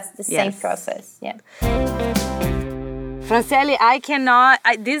problem. That's the same process. Yeah. Franciele,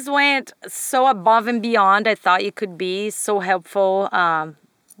 this went so above and beyond. I thought it could be so helpful,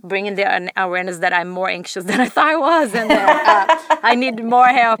 bringing the awareness that I'm more anxious than I thought I was, and that I need more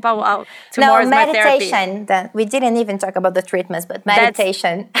help. Tomorrow's my therapy. Meditation. We didn't even talk about the treatments, but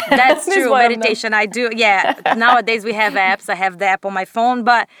meditation. That's true. Meditation, I do. Yeah. Nowadays we have apps. I have the app on my phone,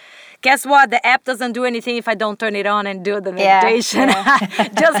 but guess what? The app doesn't do anything if I don't turn it on and do the meditation.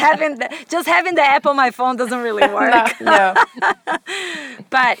 Just having the app on my phone doesn't really work. No.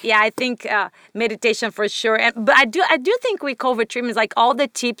 But yeah, I think meditation for sure. But I do think we cover treatments, like all the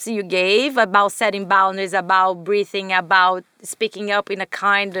tips you gave about setting boundaries, about breathing, about speaking up in a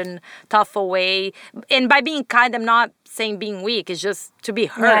kind and thoughtful way. And by being kind, I'm not saying being weak. It's just to be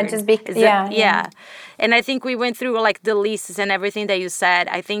heard. And I think we went through like the lists and everything that you said.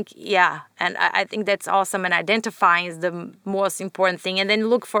 I think, and I think that's awesome. And identifying is the most important thing. And then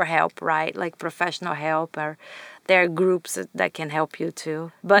look for help, right? Like professional help, or there are groups that can help you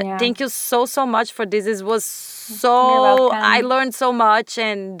too. But thank you so much for this. It was I learned so much,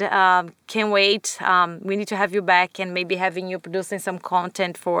 and can't wait. We need to have you back, and maybe having you producing some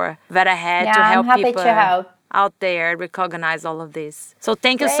content for VetaHead to help people out there recognize all of this. So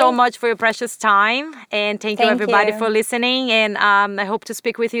thank you so much for your precious time, and thank you everybody for listening, and I hope to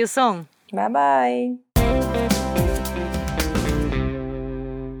speak with you soon. Bye-bye.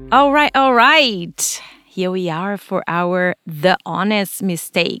 All right. Here we are for our The Honest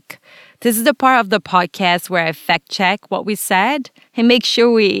Mistake. This is the part of the podcast where I fact check what we said and make sure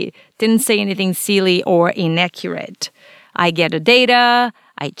we didn't say anything silly or inaccurate. I get the data,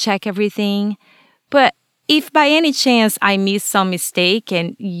 I check everything, but if by any chance I missed some mistake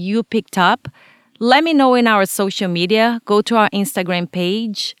and you picked up, let me know in our social media. Go to our Instagram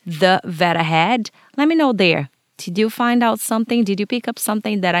page, The VetaHead. Let me know there. Did you find out something? Did you pick up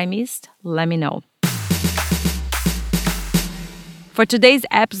something that I missed? Let me know. For today's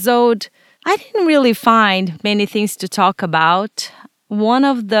episode, I didn't really find many things to talk about. One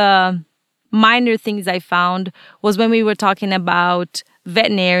of the minor things I found was when we were talking about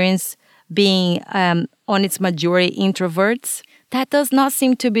veterinarians being on its majority introverts. That does not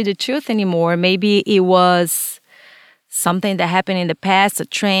seem to be the truth anymore. Maybe it was something that happened in the past, a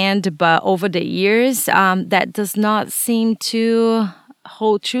trend, but over the years, that does not seem to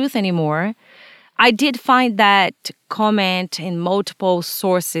hold truth anymore. I did find that comment in multiple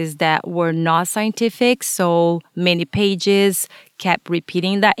sources that were not scientific, so many pages kept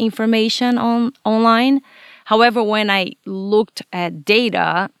repeating that information online. However, when I looked at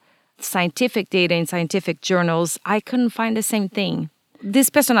data, scientific data in scientific journals, I couldn't find the same thing.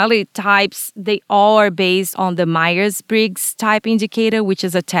 These personality types, they all are based on the Myers-Briggs type indicator, which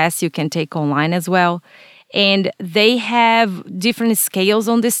is a test you can take online as well. And they have different scales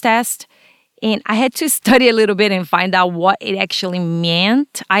on this test. And I had to study a little bit and find out what it actually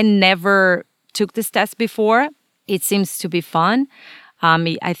meant. I never took this test before. It seems to be fun.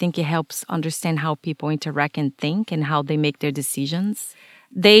 I think it helps understand how people interact and think and how they make their decisions.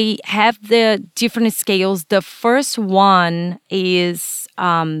 They have the different scales. The first one is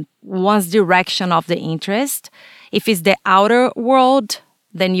one's direction of the interest. If it's the outer world,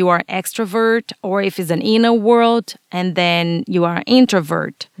 then you are extrovert, or if it's an inner world, and then you are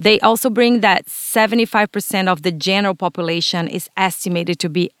introvert. They also bring that 75% of the general population is estimated to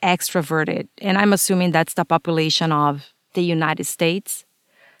be extroverted. And I'm assuming that's the population of the United States.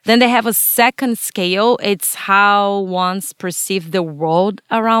 Then they have a second scale. It's how one's perceive the world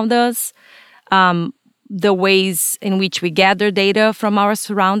around us, the ways in which we gather data from our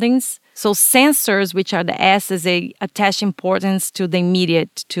surroundings. So sensors, which are the S's, they attach importance to the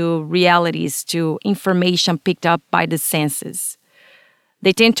immediate, to realities, to information picked up by the senses.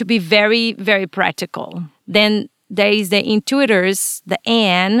 They tend to be very, very practical. Then there is the intuitors, the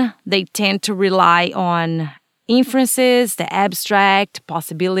N. They tend to rely on inferences, the abstract,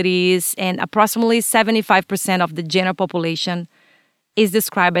 possibilities, and approximately 75% of the general population is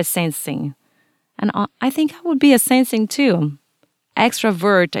described as sensing. And I think I would be a sensing too.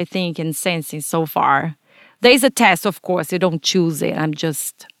 Extrovert, I think, and sensing so far. There is a test, of course. You don't choose it. I'm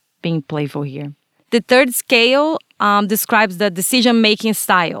just being playful here. The third scale describes the decision-making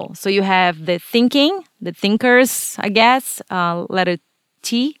style. So you have the thinking, the thinkers, I guess, letter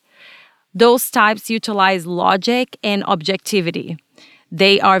T. Those types utilize logic and objectivity.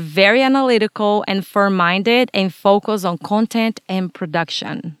 They are very analytical and firm-minded and focus on content and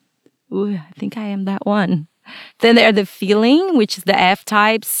production. Ooh, I think I am that one. Then there are the feeling, which is the F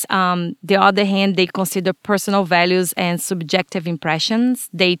types. The other hand, they consider personal values and subjective impressions.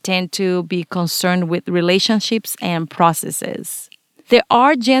 They tend to be concerned with relationships and processes. There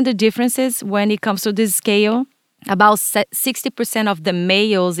are gender differences when it comes to this scale. About 60% of the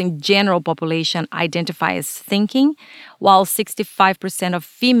males in general population identify as thinking, while 65% of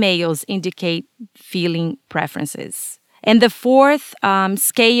females indicate feeling preferences. And the fourth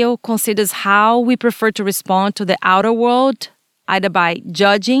scale considers how we prefer to respond to the outer world, either by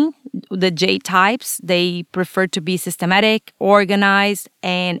judging. The J types, they prefer to be systematic, organized,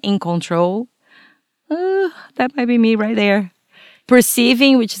 and in control. That might be me right there.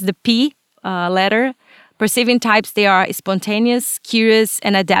 Perceiving, which is the P letter. Perceiving types, they are spontaneous, curious,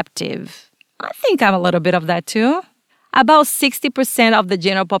 and adaptive. I think I'm a little bit of that too. About 60% of the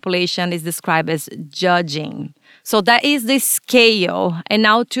general population is described as judging. So that is the scale. And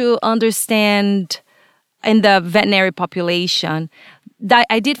now to understand in the veterinary population, that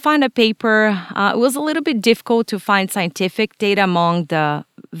I did find a paper. It was a little bit difficult to find scientific data among the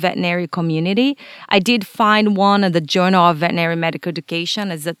veterinary community. I did find one in the Journal of Veterinary Medical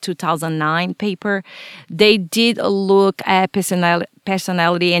Education. It's a 2009 paper. They did look at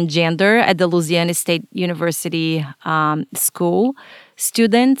personality and gender at the Louisiana State University school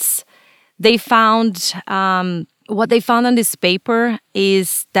students. They found, what they found on this paper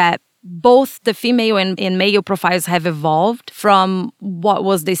is that both the female and male profiles have evolved from what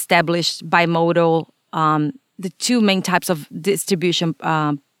was the established bimodal, the two main types of distribution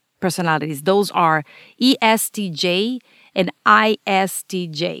personalities. Those are ESTJ and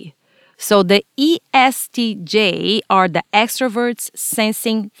ISTJ. So the ESTJ are the extroverts,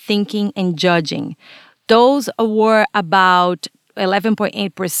 sensing, thinking, and judging. Those were about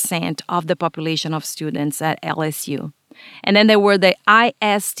 11.8% of the population of students at LSU. And then there were the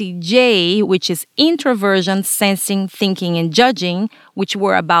ISTJ, which is introversion, sensing, thinking, and judging, which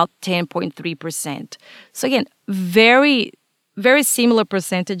were about 10.3%. So again, very, very similar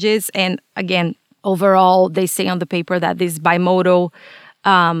percentages. And again, overall, they say on the paper that this bimodal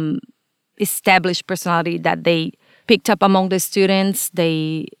established personality that they picked up among the students,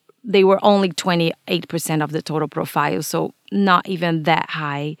 they were only 28% of the total profile, so not even that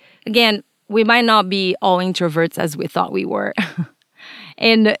high. Again, we might not be all introverts as we thought we were.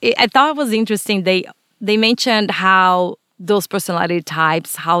 And I thought it was interesting. They mentioned how those personality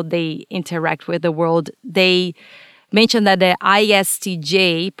types, how they interact with the world. They mentioned that the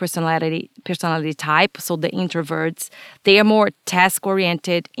ISTJ personality type, so the introverts, they are more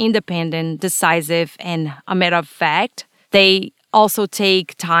task-oriented, independent, decisive, and a matter of fact. They also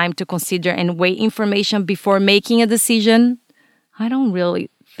take time to consider and weigh information before making a decision. I don't really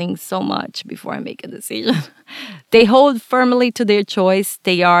think so much before I make a decision. They hold firmly to their choice.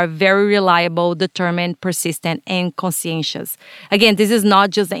 They are very reliable, determined, persistent, and conscientious. Again, this is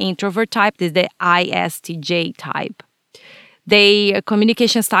not just the introvert type, this is the ISTJ type. Their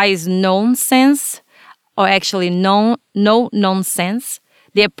communication style is nonsense, or actually no nonsense.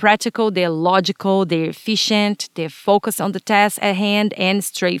 They're practical, they're logical, they're efficient, they're focused on the task at hand and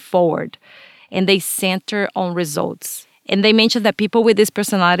straightforward. And they center on results. And they mentioned that people with this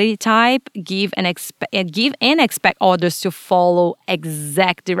personality type give and expect others to follow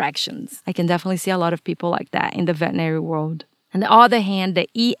exact directions. I can definitely see a lot of people like that in the veterinary world. On the other hand, the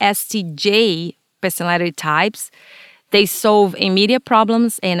ESTJ personality types, They solve immediate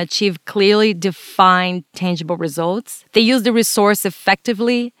problems and achieve clearly defined, tangible results. They use the resource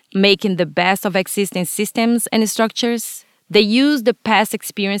effectively, making the best of existing systems and structures. They use the past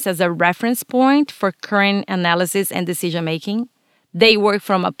experience as a reference point for current analysis and decision making. They work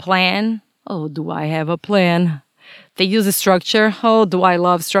from a plan. Oh, do I have a plan? They use a structure. Oh, do I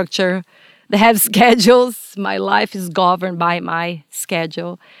love structure? They have schedules. My life is governed by my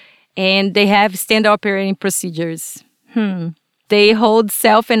schedule. And they have standard operating procedures. They hold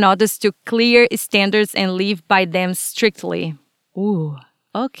self and others to clear standards and live by them strictly. Ooh,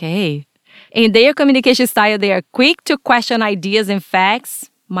 okay. In their communication style, they are quick to question ideas and facts.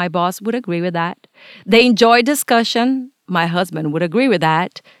 My boss would agree with that. They enjoy discussion. My husband would agree with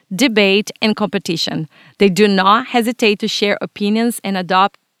that. Debate and competition. They do not hesitate to share opinions and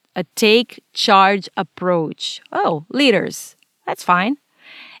adopt a take charge approach. Oh, leaders. That's fine.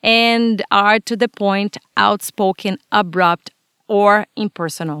 And are to the point, outspoken, abrupt, or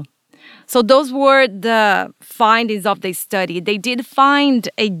impersonal. So those were the findings of the study. They did find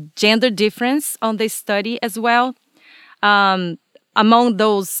a gender difference on the study as well. Among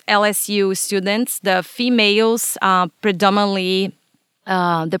those LSU students, the females predominantly,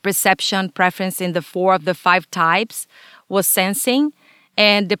 the perception preference in the 4 of the 5 types was sensing,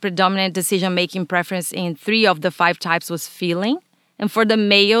 and the predominant decision-making preference in 3 of the 5 types was feeling. And for the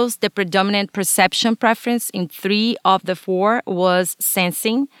males, the predominant perception preference in 3 of the 4 was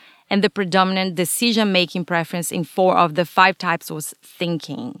sensing, and the predominant decision-making preference in 4 of the 5 types was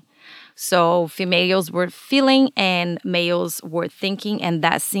thinking. So females were feeling and males were thinking, and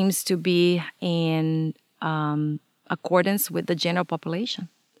that seems to be in accordance with the general population.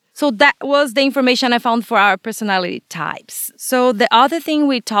 So that was the information I found for our personality types. So the other thing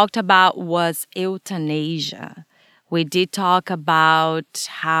we talked about was euthanasia. We did talk about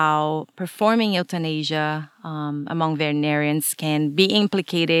how performing euthanasia among veterinarians can be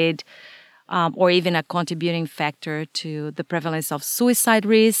implicated or even a contributing factor to the prevalence of suicide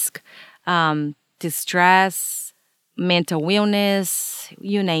risk, distress, mental illness,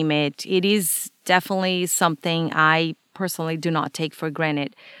 you name it. It is definitely something I personally do not take for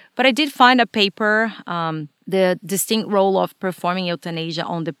granted. But I did find a paper, The Distinct Role of Performing Euthanasia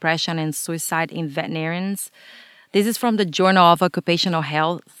on Depression and Suicide in Veterinarians. This is from the Journal of Occupational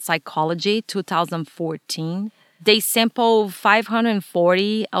Health Psychology, 2014. They sampled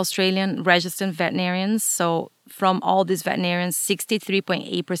 540 Australian registered veterinarians. So from all these veterinarians,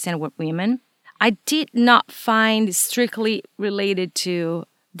 63.8% were women. I did not find data strictly related to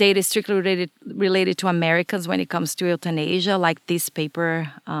Americans when it comes to euthanasia, like this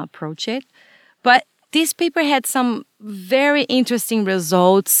paper approached it. But this paper had some very interesting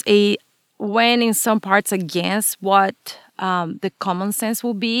results. Went in some parts against what the common sense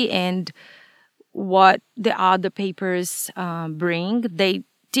will be and what the other papers bring. They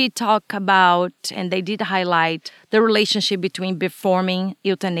did talk about and they did highlight the relationship between performing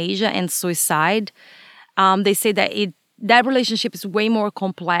euthanasia and suicide. They say that that relationship is way more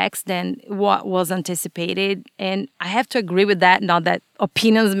complex than what was anticipated. And I have to agree with that, not that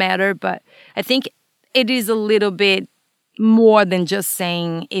opinions matter, but I think it is a little bit more than just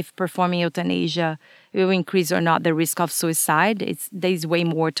saying if performing euthanasia will increase or not the risk of suicide. There's way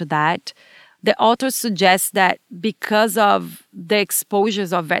more to that. The authors suggest that because of the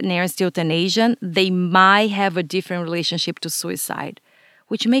exposures of veterinarians to euthanasia, they might have a different relationship to suicide,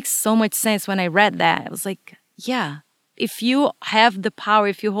 which makes so much sense. When I read that, I was like, yeah, if you have the power,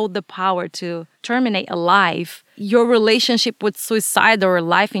 if you hold the power to terminate a life, your relationship with suicide or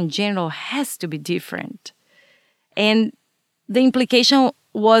life in general has to be different. And the implication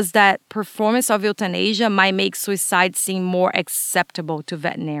was that performance of euthanasia might make suicide seem more acceptable to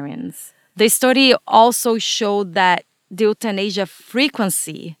veterinarians. The study also showed that the euthanasia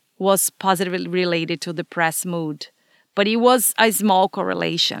frequency was positively related to depressed mood, but it was a small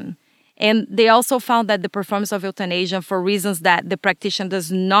correlation. And they also found that the performance of euthanasia, for reasons that the practitioner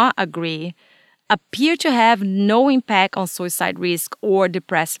does not agree, appear to have no impact on suicide risk or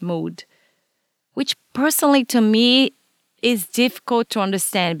depressed mood, which personally to me is difficult to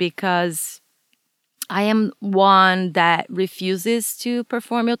understand because I am one that refuses to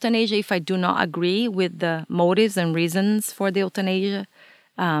perform euthanasia if I do not agree with the motives and reasons for the euthanasia.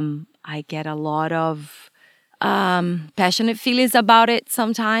 I get a lot of passionate feelings about it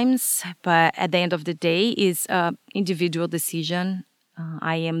sometimes, but at the end of the day, it's an individual decision.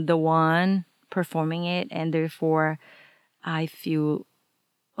 I am the one performing it, and therefore I feel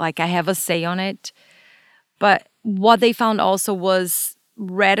like I have a say on it. But what they found also was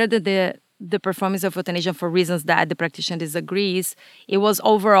rather than the performance of euthanasia for reasons that the practitioner disagrees, it was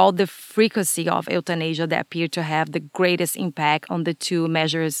overall the frequency of euthanasia that appeared to have the greatest impact on the two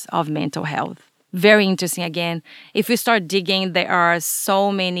measures of mental health. Very interesting. Again, if we start digging, there are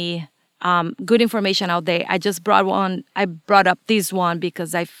so many good information out there. I brought up this one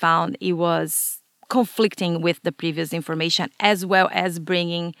because I found it was conflicting with the previous information, as well as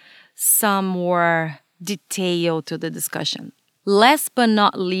bringing some more detail to the discussion. Last but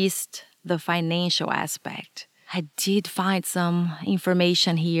not least, the financial aspect. I did find some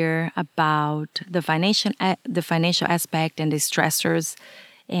information here about the financial aspect and the stressors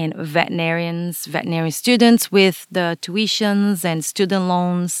in veterinary students with the tuitions and student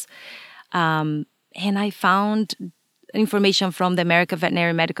loans. And I found information from the American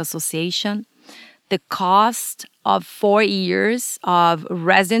Veterinary Medical Association. The cost of 4 years of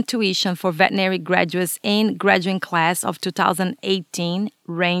resident tuition for veterinary graduates in graduating class of 2018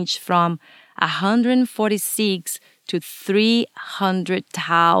 ranged from $146,000 to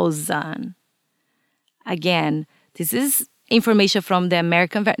 $300,000. Again, this is information from the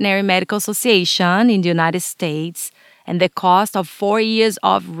American Veterinary Medical Association in the United States, and the cost of 4 years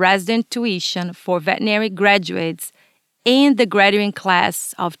of resident tuition for veterinary graduates in the graduating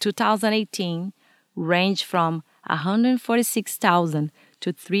class of 2018 range from $146,000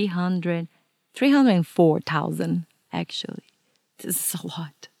 to $304,000, actually. This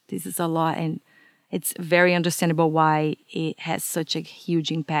is a lot, and it's very understandable why it has such a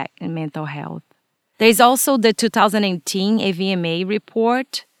huge impact in mental health. There is also the 2018 AVMA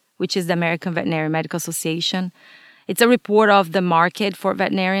report, which is the American Veterinary Medical Association. It's a report of the market for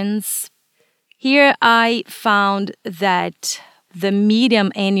veterinarians. Here I found that the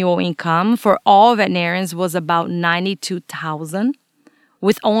median annual income for all veterinarians was about $92,000,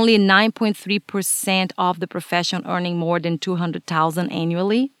 with only 9.3% of the profession earning more than $200,000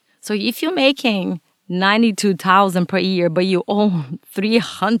 annually. So if you're making $92,000 per year, but you own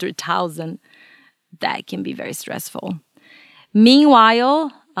 $300,000, that can be very stressful.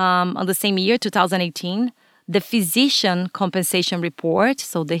 Meanwhile, on the same year, 2018, the physician compensation report,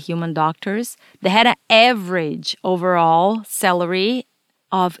 so the human doctors, they had an average overall salary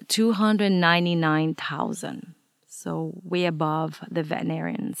of $299,000, so way above the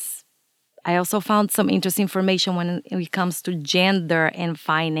veterinarians. I also found some interesting information when it comes to gender and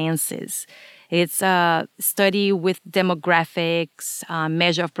finances. It's a study with demographics,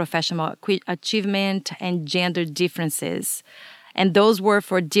 measure of professional achievement, and gender differences. And those were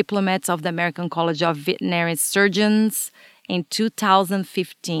for diplomats of the American College of Veterinary Surgeons in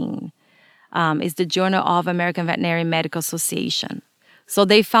 2015. It's the Journal of American Veterinary Medical Association. So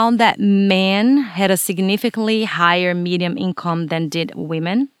they found that men had a significantly higher median income than did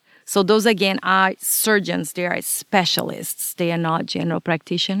women. So those, again, are surgeons. They are specialists. They are not general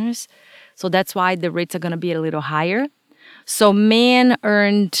practitioners. So that's why the rates are going to be a little higher. So men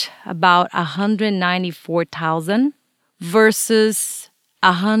earned about $194,000 versus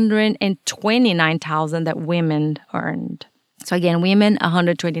 $129,000 that women earned. So again, women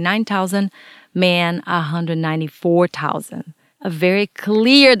 $129,000, men $194,000. A very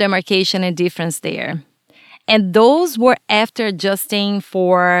clear demarcation and difference there. And those were after adjusting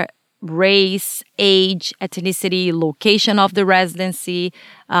for race, age, ethnicity, location of the residency,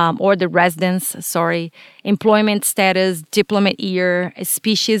 employment status, diplomate year,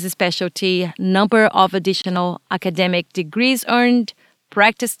 species, specialty, number of additional academic degrees earned,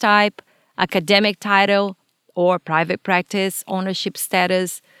 practice type, academic title, or private practice, ownership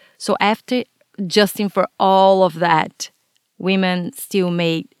status. So after adjusting for all of that, women still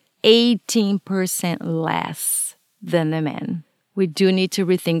made 18% less than the men. We do need to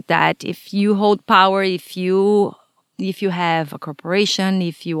rethink that. If you hold power, if you have a corporation,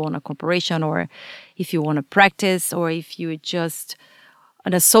 if you own a corporation, or if you want to practice, or if you're just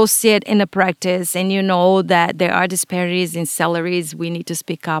an associate in a practice and you know that there are disparities in salaries, we need to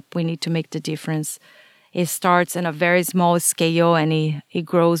speak up. We need to make the difference. It starts in a very small scale and it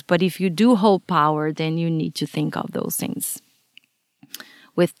grows. But if you do hold power, then you need to think of those things.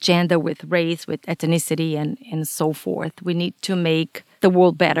 With gender, with race, with ethnicity, and so forth. We need to make the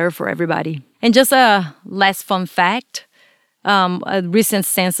world better for everybody. And just a last fun fact, a recent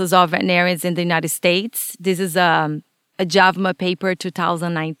census of veterinarians in the United States. This is a JAVMA paper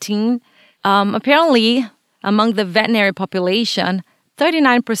 2019. Apparently, among the veterinary population,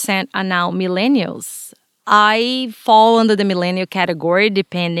 39% are now millennials. I fall under the millennial category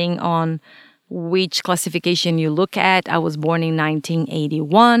depending on which classification you look at. I was born in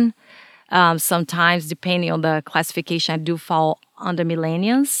 1981. Sometimes, depending on the classification, I do fall under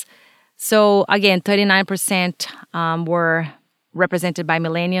millennials. So again, 39% were represented by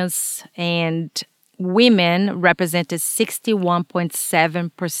millennials, and women represented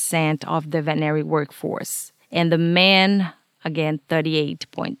 61.7% of the veterinary workforce. And the men, again,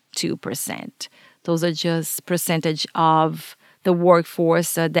 38.2%. Those are just percentage of the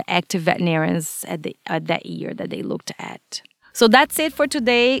workforce, the active veterinarians at that year that they looked at. So that's it for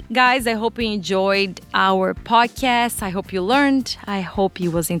today, guys. I hope you enjoyed our podcast. I hope you learned. I hope it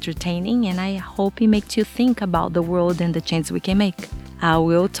was entertaining. And I hope it makes you think about the world and the change we can make. I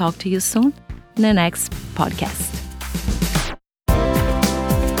will talk to you soon in the next podcast.